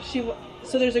she into?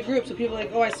 so there's a group. So people are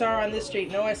like, oh, I saw her on this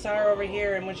street. No, I saw her over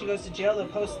here. And when she goes to jail, they'll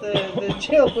post the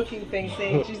jail booking thing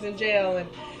saying she's in jail, and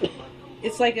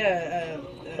it's like a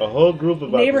whole group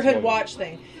about neighborhood this woman. watch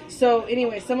thing. So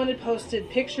anyway, someone had posted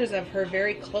pictures of her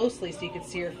very closely so you could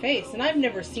see her face. And I've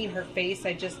never seen her face.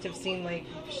 I just have seen like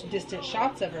distant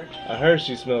shots of her. I heard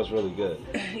she smells really good.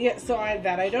 Yeah, so I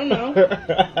don't know.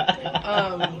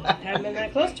 Haven't been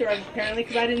that close to her apparently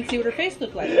because I didn't see what her face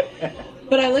looked like.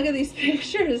 But I look at these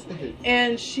pictures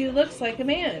and she looks like a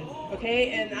man.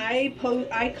 Okay, and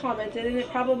I commented, and it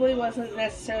probably wasn't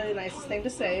necessarily the nicest thing to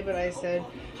say, but I said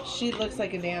she looks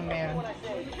like a damn man.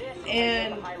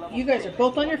 And you guys are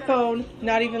both on your phone,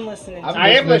 not even listening. I'm I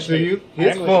am listening to you. listening.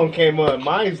 His I am phone came on.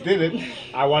 Mine's didn't.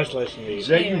 I was listening to you.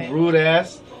 Jay, Anyway. you rude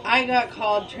ass. I got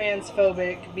called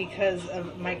transphobic because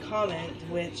of my comment,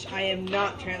 which I am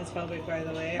not transphobic, by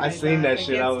the way. I I'm seen not that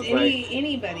shit. I against was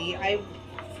anybody. I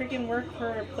freaking work for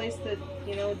a place that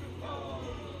deals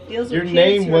with Your kids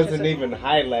name who are wasn't just- even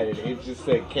highlighted. It just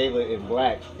said Kayla in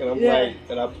black. And I'm Yeah. like,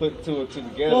 and I put two and two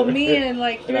together. Well, me and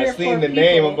like three and I or four seen the people.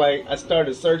 name. I'm like, I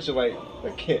started searching. Like,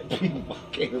 that can't be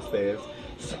what Kayla says.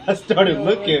 So I started No.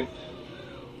 looking,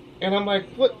 and I'm like,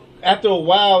 what? After a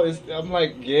while, I'm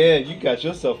like, yeah, you got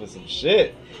yourself in some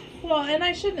shit. Well, and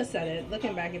I shouldn't have said it.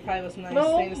 Looking back, it probably wasn't the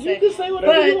No, nicest thing to you say. can say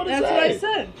whatever you But want to that's say. what I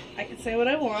said. I could say what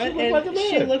I want, She looked and like a man.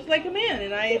 she looked like a man,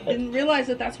 and I didn't realize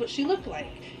that that's what she looked like.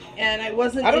 And I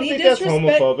wasn't I don't any think that's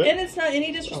disrespect, homophobic. and it's not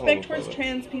any disrespect towards homophobic.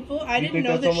 trans people. I You didn't think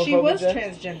know that's that she homophobic, was Jack?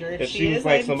 transgender. If If she she was is,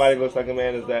 like I'm somebody looks like a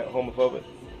man, is that homophobic?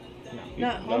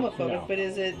 not No? homophobic, No. but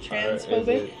is it Or is transphobic?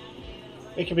 it-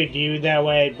 It could be viewed that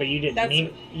way, but you didn't That's-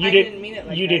 mean I didn't mean it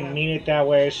like you that, didn't huh? mean it that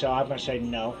way. So I'm gonna say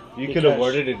no. You could have because-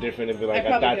 worded it different and be like, I I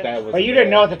probably thought could. that was. But a you didn't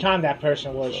man. know at the time that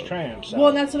person was trans. So.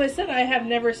 Well, that's what I said. I have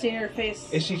never seen her face.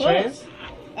 Is she close. trans?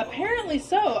 Apparently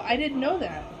so. I didn't know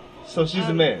that. So she's a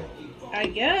Um, man. I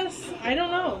guess. I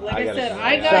don't know. Like I I, gotta said, see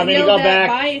I that. got So I'm gonna yelled go at back.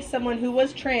 by someone who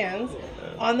was trans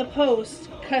on the post,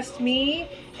 cussed me,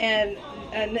 and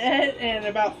Annette and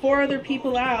about 4 other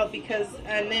people out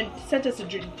and then sent us a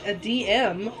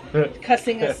DM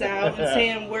cussing us out and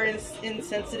saying we're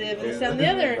insensitive and this that, and the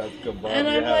other. And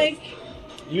I'm like,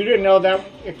 you didn't know that.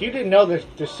 If you didn't know the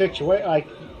situation, like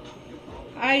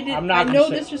I did. I'm not I no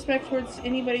gonna say- disrespect towards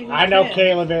anybody who's I know trans.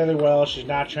 Kayla very well. She's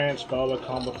not transphobic,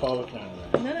 homophobic, none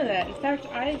of that. None of that. In fact,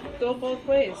 I go both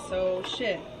ways. So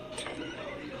shit.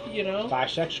 You know,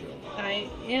 Bisexual. I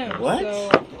am. What?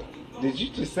 So Did you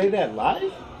just say that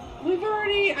live? we've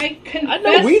already. I confessed. I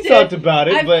know we talked about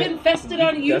it, I've but confessed it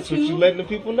on YouTube. that's what you letting the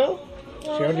people know?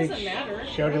 Well, She it already- doesn't matter.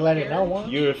 She already let it know once.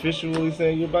 You're officially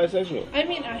saying you're bisexual. I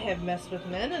mean, I have messed with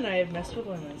men and I have messed with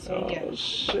women. So yeah. Oh,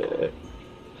 shit.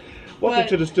 Welcome But-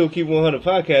 to the Still Keep 100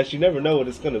 podcast. You never know what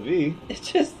it's going to be. It's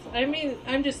just. I mean,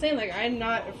 I'm just saying. Like, I'm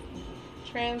not.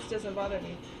 Trans doesn't bother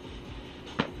me.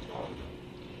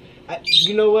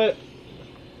 You know what?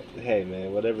 Hey,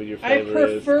 man, whatever your I flavor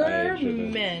is. prefer ain't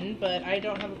tripping. men, but I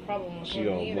don't have a problem with She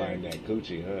women don't either. mind that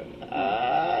coochie, huh?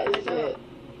 Ah, shit.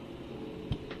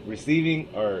 Receiving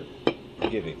or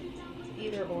giving?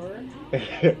 Either or.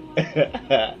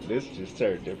 This just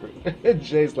turned different.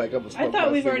 Jay's like, I'm a I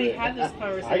thought we've already had this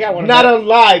conversation. I got one. Not a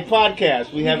live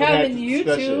podcast. We We haven't have had in this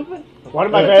discussion. YouTube. One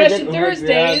of my Yeah. very Confession good,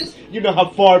 Thursdays. You know how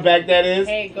far back that is?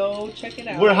 Hey, go check it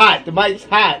out. We're hot. The mic's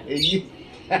hot. And you-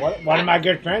 one of my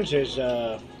good friends is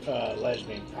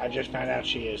lesbian. I just found out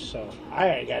she is, so I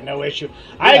ain't got no issue.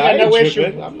 I Yeah, ain't got no tripping.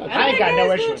 issue. I'm not I ain't think got no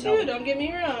guys issue do with too. no one. Don't get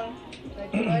me wrong.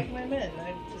 I do like my men.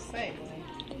 I'm just saying.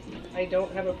 Like, I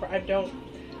don't have I don't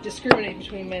discriminate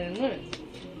between men and women.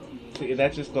 See,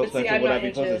 that just goes But see, back to I'm what I not be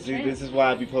into posting. See, trans. this is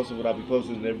why I be posting what I be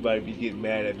posting, and everybody be getting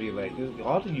mad at me like,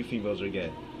 all of you females are gay.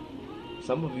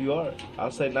 Some of you are.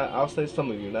 I'll say some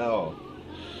of you, not all.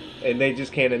 And they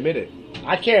just can't admit it.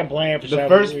 I can't blame for The some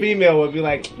first reason. female would be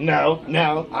like, no,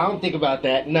 I don't think about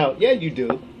that. No, yeah, you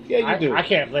do. Yeah, you do. I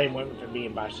can't blame women for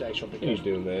being bisexual You because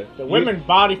do, man. the women's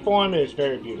body form is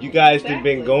very beautiful. You guys have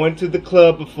Exactly. been going to the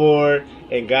club before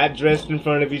and got dressed in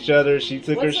front of each other. She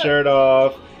took What's her up? shirt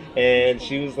off and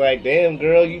she was like, damn,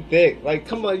 girl, you thick. Like,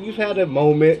 come on, you've had a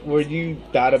moment where you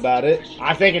thought about it.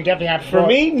 I think it definitely happens For more-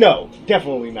 me, no.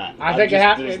 Definitely not. I think it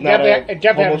There's it not definitely- a it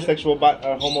definitely happens- homosexual,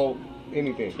 homo,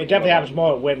 anything. It definitely happens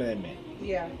more with women than men.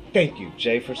 Yeah. Thank you,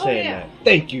 Jay, for saying yeah. that.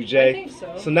 Thank you, I Jay. think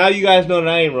so. So now you guys know that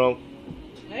I ain't wrong.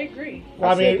 I agree. Well,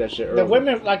 I I said mean, that shit the earlier.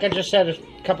 women, like I just said a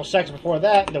couple seconds before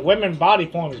that, the women body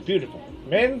form is beautiful.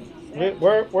 Men,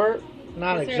 we're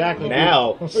not Is there exactly a-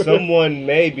 Now, beautiful. someone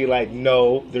may be like,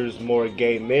 no, there's more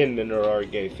gay men than there are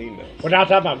gay females. We're not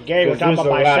talking about gay. We're talking There's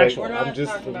about a lot of- bisexual. We're not I'm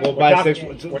just talking well, about- We're talking-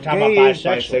 bisexual. we're talking Gay about is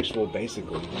bisexual. bisexual,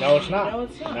 basically. No, it's not. No,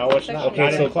 it's not. No, it's not. Bisexual Okay,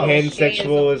 Not so even close.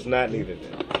 pansexual is not needed.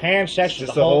 Then. Pansexual.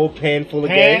 Just the a whole pan full of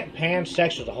gay.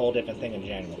 Pansexual is a whole different thing in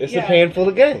general. It's Yeah. a pan full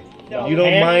of gay. No. You don't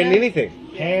Pan- mind anything.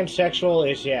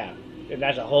 Pansexual is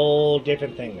that's a whole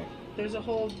different thing there. There's a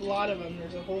whole lot of them.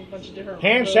 There's a whole bunch of different.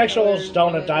 Pansexuals colors,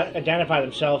 don't whatever. identify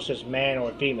themselves as man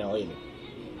or female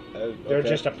either. They're Okay.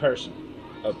 just a person.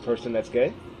 a person that's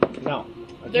gay. No.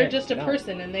 They're Again, just a no.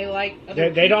 person, and they like.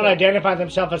 Other They don't people. identify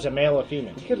themselves as a male or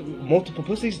female. You get multiple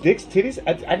pussies, dicks, titties.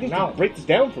 I need No. to break this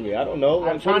down for me. I don't know. I'm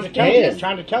Like, trying what to is tell you. pan? I'm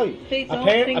trying to tell you. They A, don't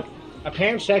pan, think. a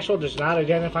pansexual does not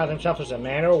identify themselves as a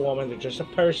man or a woman. They're just a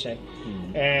person,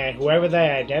 Mm. and whoever they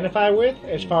identify with,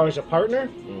 as far as a partner,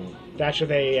 Mm. that's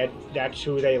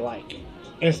who they like.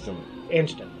 Instantly.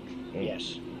 Instant. Mm.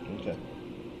 Yes. Okay.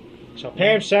 So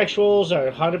pansexuals are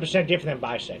 100% different than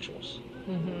bisexuals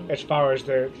Mhm. as far as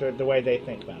the way they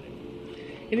think about it.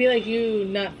 It'd be like you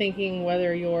not thinking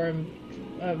whether you're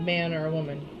a man or a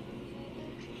woman.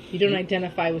 You don't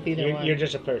identify with either one. You're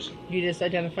just a person. You just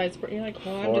identify as. You're like,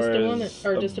 well, I'm Or just a woman as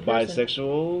or just a person.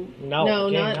 bisexual. No, No,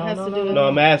 again, not has to do with- No,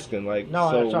 I'm asking. Like,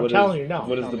 No, so that's what I'm what telling is- you, no.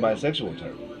 What is the No. bisexual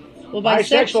term? Well,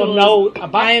 Bisexual, bisexual. no, is,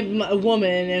 I'm a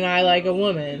woman and I like a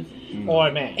woman, or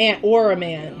a man. or a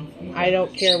man. I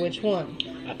don't care which one.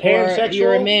 A Or pansexual.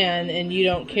 you're a man and you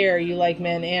don't care. You like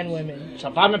men and women. So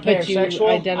if I'm a But you pansexual,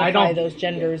 identify I don't. those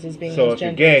genders as being So those if you're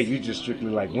genders. gay, you just strictly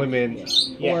like women.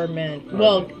 Yeah. Or men. Or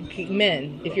Well,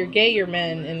 men. If you're gay, you're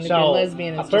men, and if you're So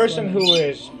lesbian, it's a person just women. who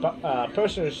is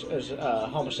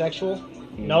homosexual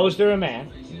knows they're a man,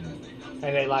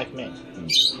 and they like men.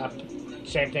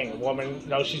 Same thing. A woman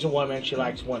knows she's a woman. She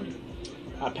likes women.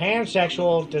 A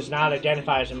pansexual does not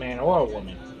identify as a man or a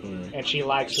woman, and she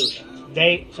likes who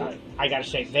they. Sorry, I gotta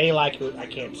say they like who. I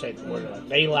can't say the word.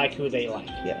 They like who they like.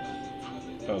 Yes.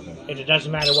 Okay. And it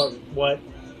doesn't matter what.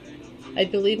 I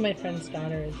believe my friend's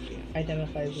daughter is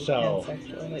identifies as So,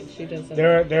 pansexual. Like she doesn't.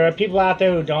 There are people out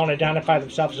there who don't identify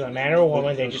themselves as a man or a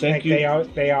woman. They just think they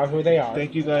are who they are.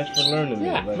 Thank you guys for learning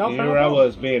Yeah, me. Like, no here problem. I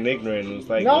was being ignorant. And it's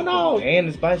like, No, no. and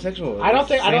it's bisexual. I don't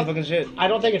think- Same I don't- fucking shit. I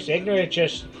don't think it's ignorant. It's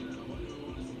just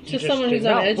Just someone who's didn't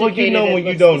know. uneducated. Well, you know when you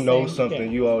looks don't the know same. something,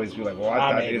 Yeah. you always be like, well,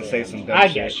 I thought didn't say some dumb I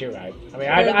shit. guess you're right. I mean,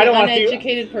 Or I the don't want to feel.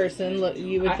 uneducated person. Look,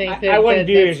 you would think I that, wouldn't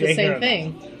view it that's as the same ignorant.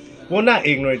 thing. Well, not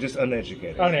ignorant, just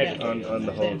uneducated. Uneducated. On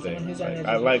the whole Someone thing. who's Like, I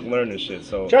uneducated. like learning shit,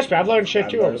 so Trust me, I've learned shit I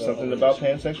too. learned over the something years. about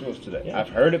pansexuals today. Yeah. I've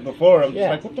heard it before. I'm just Yeah.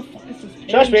 like, what the fuck is this?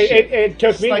 Trust me, shit? it took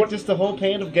It's me. like just the whole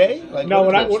pan of gay. Like, No,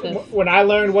 what when is I this? this? when I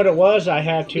learned what it was, I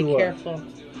had Be to. careful.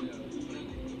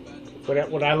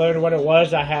 When I learned what it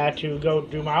was, I had to go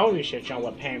do my own research on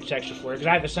what pansexuals were because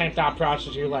I had the same thought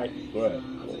process. You're like, Right.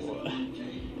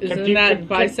 Isn't that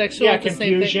bisexual? Yeah, the same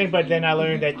confusion. thing? But then I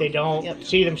learned that they don't Yep.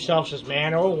 see themselves as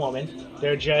man or a woman.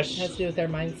 They're It has just to do with their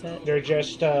mindset.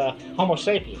 Homo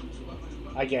sapien.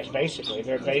 I guess basically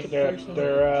they're That's the person.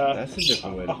 That's a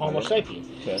different way to a Homo put it. sapien.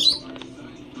 Okay.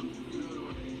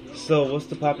 So, what's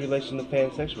the population of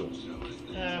pansexuals?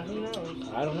 Who knows?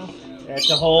 I don't know. It's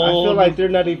a whole. I feel like they're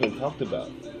not even talked about.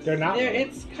 they're not.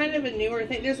 It's kind of a newer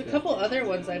thing. There's a couple other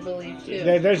ones, I believe, too.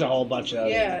 There's a whole bunch of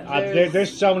Yeah,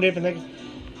 there's so many different things.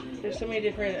 There's so many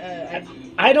different.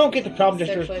 I don't get the problem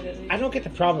just. Sexual identities. I don't get the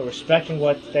problem respecting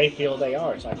what they feel they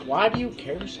are. It's like, why do you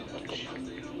care so much?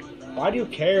 Why do you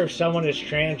care if someone is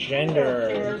transgender?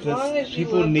 Or as long as you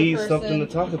People love the need person- something to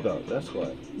talk about. That's why.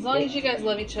 As long as you guys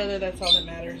love each other, that's all that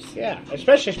matters. Yeah,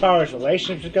 especially as far as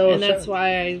relationships go. And that's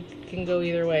why I can go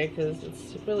either way, because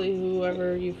it's really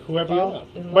whoever you whoever you fall love.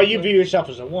 in love But you with. view yourself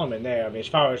as a woman there. I mean, as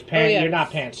far as yes. you're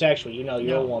not pansexual. You know,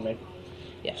 you're No. a woman,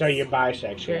 Yes. so you're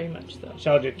bisexual. Very much so.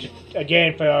 So,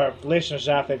 again, for our listeners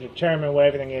out there, determine what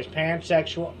everything is.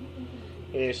 Pansexual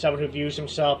is someone who views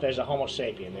himself as a Homo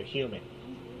sapien. They're human.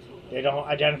 They don't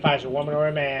identify as a woman or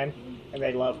a man, and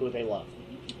they love who they love.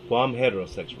 Well, I'm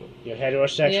heterosexual. You're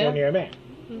heterosexual Yeah. and you're a man.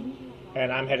 Mhm. And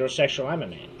I'm heterosexual, I'm a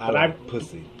man. I But like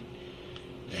pussy.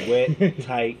 Wet,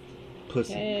 tight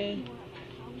pussy. Hey.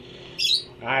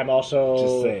 I'm also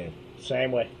Just saying.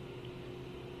 same way.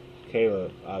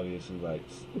 Kayla obviously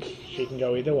likes She can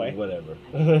go either way. whatever.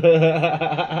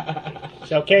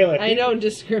 So, Kayla, I don't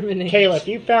discriminate. Kayla, if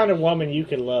you found a woman you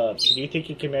could love, do you think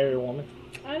you could marry a woman?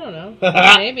 I don't know.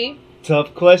 Maybe.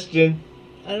 Tough question.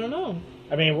 I don't know.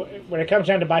 I mean, when it comes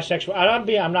down to bisexual,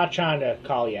 I'm not trying to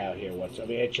call you out here. I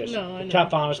mean, it's just No, I a know.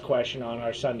 tough, honest question on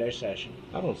our Sunday session.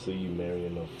 I don't see you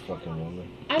marrying no fucking woman.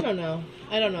 I don't know.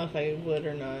 I don't know if I would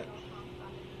or not.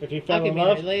 If you I fell could in be in a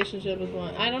love, relationship with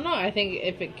one. I don't know. I think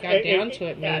if it got It- down to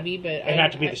it, maybe. But it'd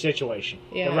have to be the situation.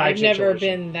 Yeah, the right I've never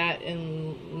situation. been that,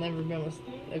 and never been with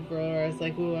a girl where I was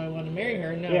like, "Ooh, I want to marry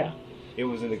her." No. Yeah. It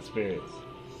was an experience.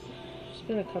 There's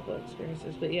been a couple of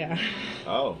experiences, but yeah.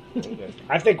 Oh, okay.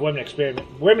 I think women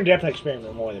definitely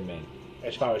experiment more than men,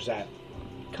 as far as that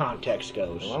context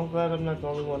goes. Well, I'm glad I'm not the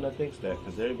only one that thinks that,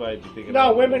 because everybody be thinking, No, I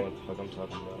don't know women- what the fuck I'm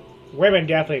talking about. Women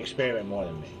definitely experiment more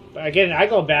than men. But again, I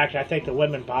go back and I think the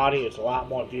women body is a lot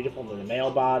more beautiful than the male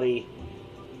body.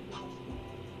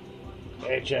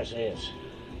 It just is.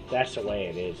 That's the way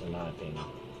it is, in my opinion.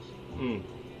 Hmm.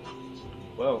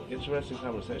 Well, interesting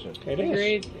conversation. It is.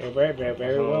 Agreed. It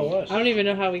very well was. I don't even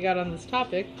know how we got on this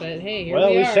topic, but hey, here Well,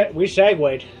 we are. we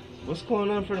segued. What's going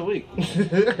on for the week? Work.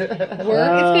 It's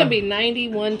gonna be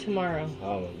 91 tomorrow.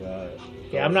 Oh my god.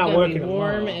 Yeah, I'm It's not gonna working be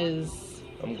warm tomorrow. as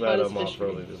I'm glad hot as I'm off fish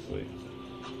early grease. this week.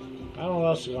 I don't know what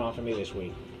else is going on for me this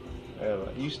week.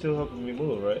 You still helping me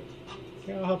move, right?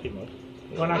 Yeah, I'll help you move.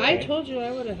 When I can. told you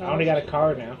I would have I only got a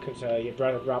car now because your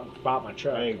brother bought my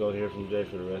truck. I ain't gonna hear from Jay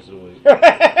for the rest of the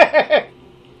week.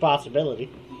 Possibility.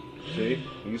 See?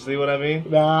 You see what I mean?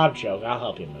 No, I'm joking. I'll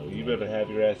help you move. You better have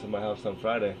your ass in my house on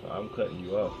Friday. I'm cutting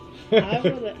you off. I'll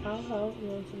help you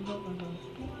with some help my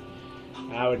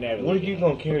house. I would never. What are leave you you.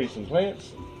 gonna carry? Some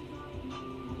plants?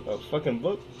 A fucking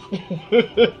book?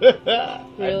 I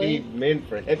Really? need men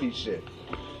for heavy shit.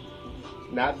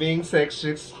 Not being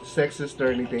sexist or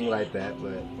anything like that,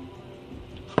 but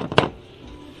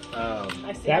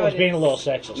I see That how was it being a is. little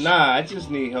sexist. nah, I just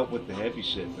need help with the heavy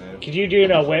shit, man. Could you do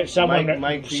some women?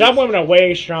 Mike Peace. Some women are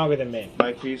way stronger than men.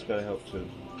 Mike P's gonna help too.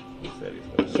 He said he's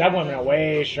gonna help. Some women are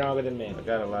way stronger than men. I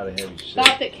got a lot of heavy shit.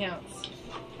 Thought that counts.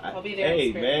 I'll be there in Hey,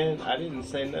 spirit. man, I didn't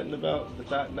say nothing about the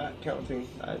thought not counting.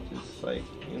 I just, like,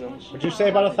 you know. What'd you say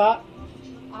about a thought?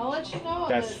 I'll let you know.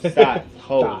 That's That's thought,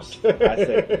 hoes. Thought. I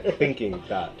said thinking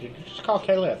thought. Did you just call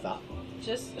Kayla a thought?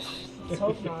 just Let's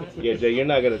hope not. Yeah, Jay, you're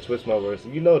not gonna twist my words.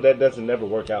 You know that doesn't never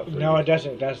work out for you. No, it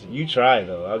doesn't. It doesn't. You try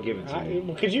though. I'll give it to you.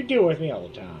 Because you do it with me all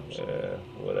the time. So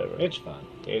Whatever. it's fun.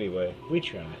 Anyway, We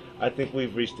try. I think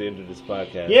we've reached the end of this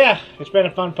podcast. Yeah, it's been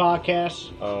a fun podcast.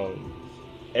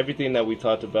 Everything that we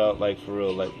talked about, like for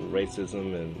real, like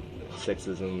racism and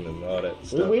sexism and all that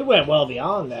stuff. We went well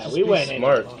beyond that. Just We be went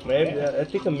smart, into, man. Yeah. I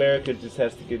think America just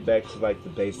has to get back to like the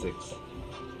basics.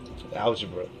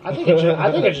 Algebra. I think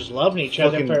it's just loving each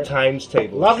other Fucking for times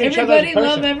tables. loving each other as a Everybody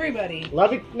love person. everybody.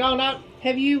 Loving no, not.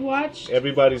 Have you watched?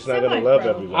 Everybody's not gonna love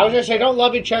Semi-pro. everybody. I was gonna say don't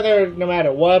love each other no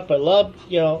matter what, but love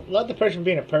the person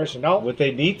being a person. Don't. What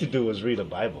they need to do is read a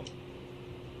Bible.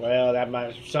 Well, that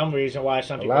might some reason why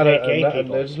some A people lot hate of gay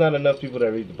people. there's not enough people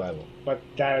that read the Bible. But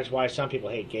that is why some people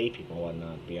hate gay people and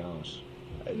whatnot, to be honest.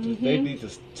 They need to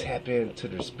tap into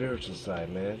their spiritual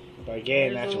side, man. But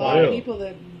again, There's that's a lot why of people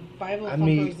that Bible I thumpers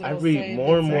mean, that I will read say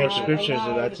more and that's more not scriptures, and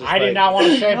I allowed. just I did not want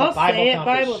to say it, I'll but Bible say it,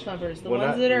 thumpers. Bible thumpers. The When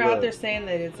ones I- that are look. out there saying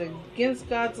that it's against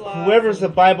God's law. whoever's a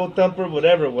Bible thumper,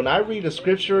 whatever. When I read a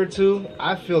scripture or two,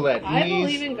 I feel at I ease.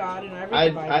 believe in God and I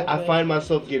read the Bible. I but find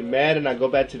myself getting mad, and I go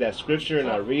back to that scripture and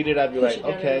I read it. I'd be Push like, it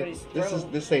down okay, everybody's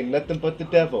this ain't nothing but the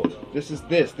devil. This is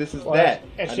this is Well, that.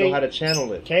 and I see, know how to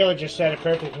channel it. Kayla just said it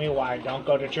perfectly to me why I don't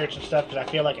go to church and stuff because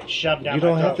I feel like it's shoved down You my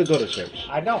don't have to throat. go to church.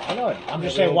 I know it. I'm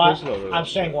just Yeah, saying no why. personal relationship. I'm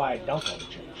saying why I don't go to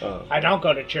church. Oh. I don't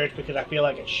go to church because I feel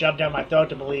like it's shoved down my throat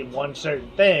to believe one certain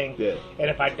thing. Yeah. And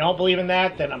if I don't believe in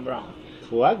that, then I'm wrong.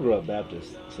 Well, I grew up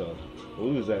Baptist, so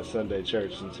we was at Sunday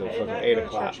church until I did fucking not 8 go to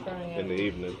o'clock church growing in up. the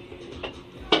evening.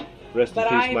 Rest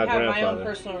But in I peace, my have my own grandfather.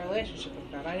 personal relationship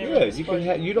with God. I never Yeah, you exposed-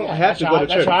 can. You don't Yeah, have to that's go how- to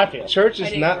that's church. how I feel. Church I is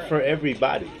didn't not grow for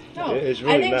everybody. No, It's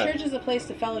really I think not. church is a place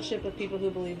to fellowship with people who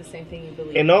believe the same thing you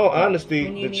believe. In all honesty,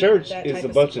 When you the need church that is type a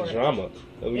of bunch of support. drama.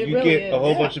 When It you really get a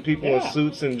whole is. bunch of people in Yeah.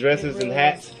 suits and dresses It and really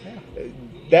hats,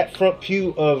 that front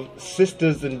pew of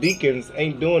sisters and deacons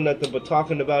ain't doing nothing but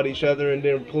talking about each other and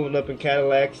then pulling up in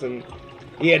Cadillacs and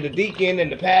yeah, the deacon and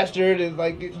the pastor is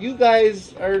like, you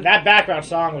guys are. That background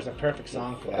song was a perfect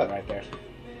song for that right there.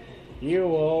 You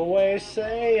always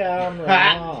say I'm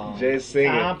wrong. Jay, sing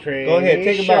I'm it. pretty Go ahead,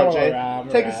 take him out, sure Jay. I'm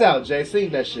Take us right. out, Jay. Sing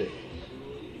that shit.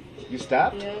 You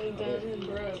stop? Young, dumb, and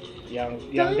broke. Young,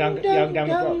 dumb,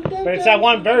 and broke. But it's that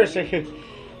one verse. Young,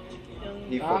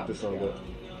 He fucked the song up.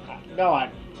 No, I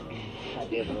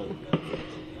did.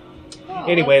 Well,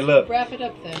 Anyway, let's look. Wrap it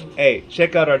up then. Hey,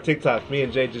 check out our TikTok. Me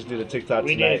and Jay just did a TikTok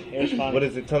We tonight. did. It was fun. What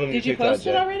is it? Tell them your Did you TikTok, post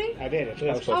Jay. it already? I did. It's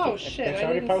Yeah, posted. Oh shit! It's I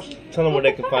already didn't posted. Tell them where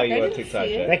they can Fuck, find you I on didn't TikTok,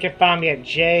 see it. They Jay. can find me at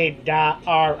j.ribbz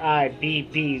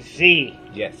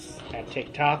Yes. at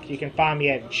TikTok. You can find me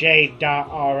at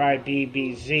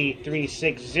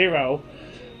j.ribbz360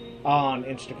 on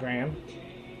Instagram.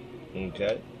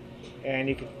 Okay. And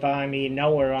you can find me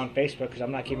nowhere on Facebook because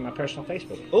I'm not keeping my personal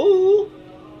Facebook. Ooh.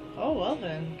 Oh well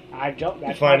then. I don't. You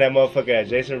That's find my, that motherfucker at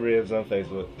Jason Ribs on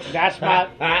Facebook. That's my.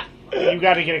 You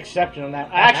got to get accepted on that.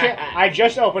 Actually, I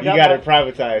just opened You up. got my, it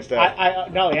privatized, huh? I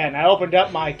no, yeah, and I opened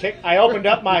up my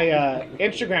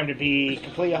Instagram to be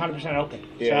completely 100% open.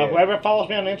 Yeah, So yeah. whoever follows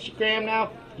me on Instagram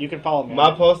now, you can follow me.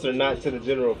 My posts are not to the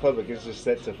general public. It's just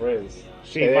set to friends.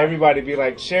 See, and my- everybody be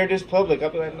like, share this public. I'll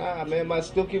be like, nah, man, my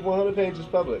Still Keep 100 page is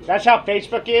public. That's how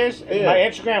Facebook is. Yeah. My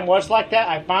Instagram was like that.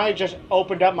 I finally just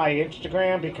opened up my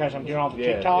Instagram because I'm doing all the Yeah,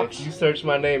 if TikToks. you search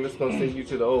my name, it's gonna send you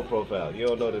to the old profile. You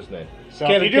don't know this name. So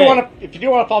Kelly if you do K.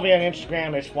 want to follow me on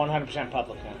Instagram, it's 100%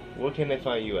 public now. Where can they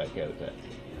find you at, Kelly K?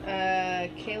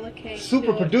 Kayla K.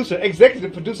 Super producer,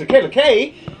 executive producer, Kelly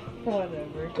K.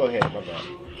 Whatever. Go ahead, my bad.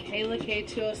 Kayla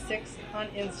K206 on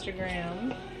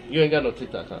Instagram. You ain't got no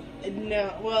TikTok, huh?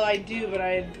 No, well I do, but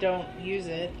I don't use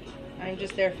it. I'm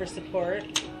just there for support.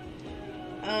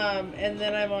 And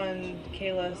then I'm on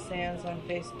Kayla Sands on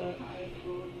Facebook.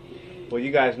 Well,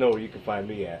 you guys know where you can find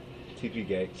me at. TP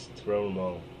Gates, Terrell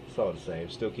Ramon. It's all the same.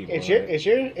 Still keep Is on your it. is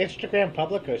your Instagram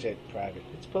public or is it private?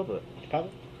 It's public. It's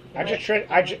public. I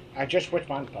Right. just switched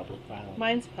mine to public finally.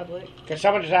 Mine's public. Because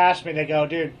someone just asked me, they go,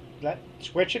 dude,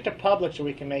 switch it to public so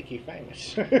we can make you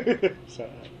famous. So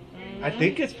I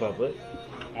think it's public.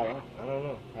 I don't know. I don't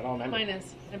know. I don't remember. Mine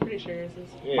is. I'm pretty sure yours is.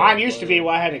 Yeah, Mine used to but- be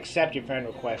where I had to accept your friend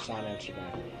requests on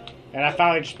Instagram. And I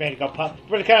finally just made it go public.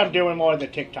 But because I'm doing more of the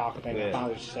TikTok thing, I Yeah.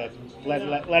 finally just said, let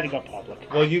it go public.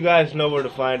 Well, you guys know where to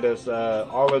find us.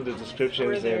 All of the descriptions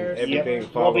We're and there. everything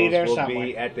Yep. follows We'll be there will somewhere.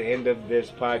 be at the end of this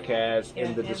podcast Yeah,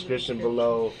 in the and description the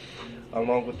below,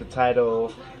 along with the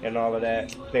title and all of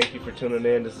that. Thank you for tuning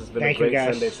in. This has been Thank a you, great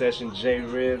guys. Sunday session. Jay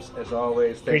Ribs, as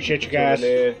always. Thank Appreciate you you for guys.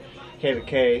 tuning in. Kayla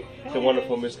K, the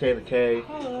wonderful Miss Kayla K.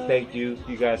 Hello. Thank you.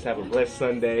 You guys have a blessed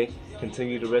Sunday.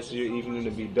 Continue the rest of your evening to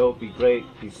be dope, be great,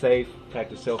 be safe,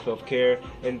 practice self-help care,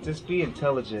 and just be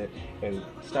intelligent and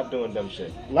stop doing dumb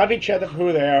shit. Love each other for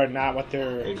who they are, not what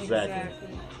they're. Exactly.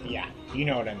 Yeah, you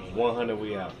know what I mean. 100,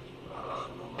 we out.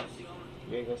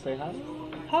 You ain't gonna say hi?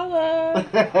 Holla!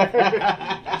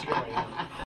 That's a good way.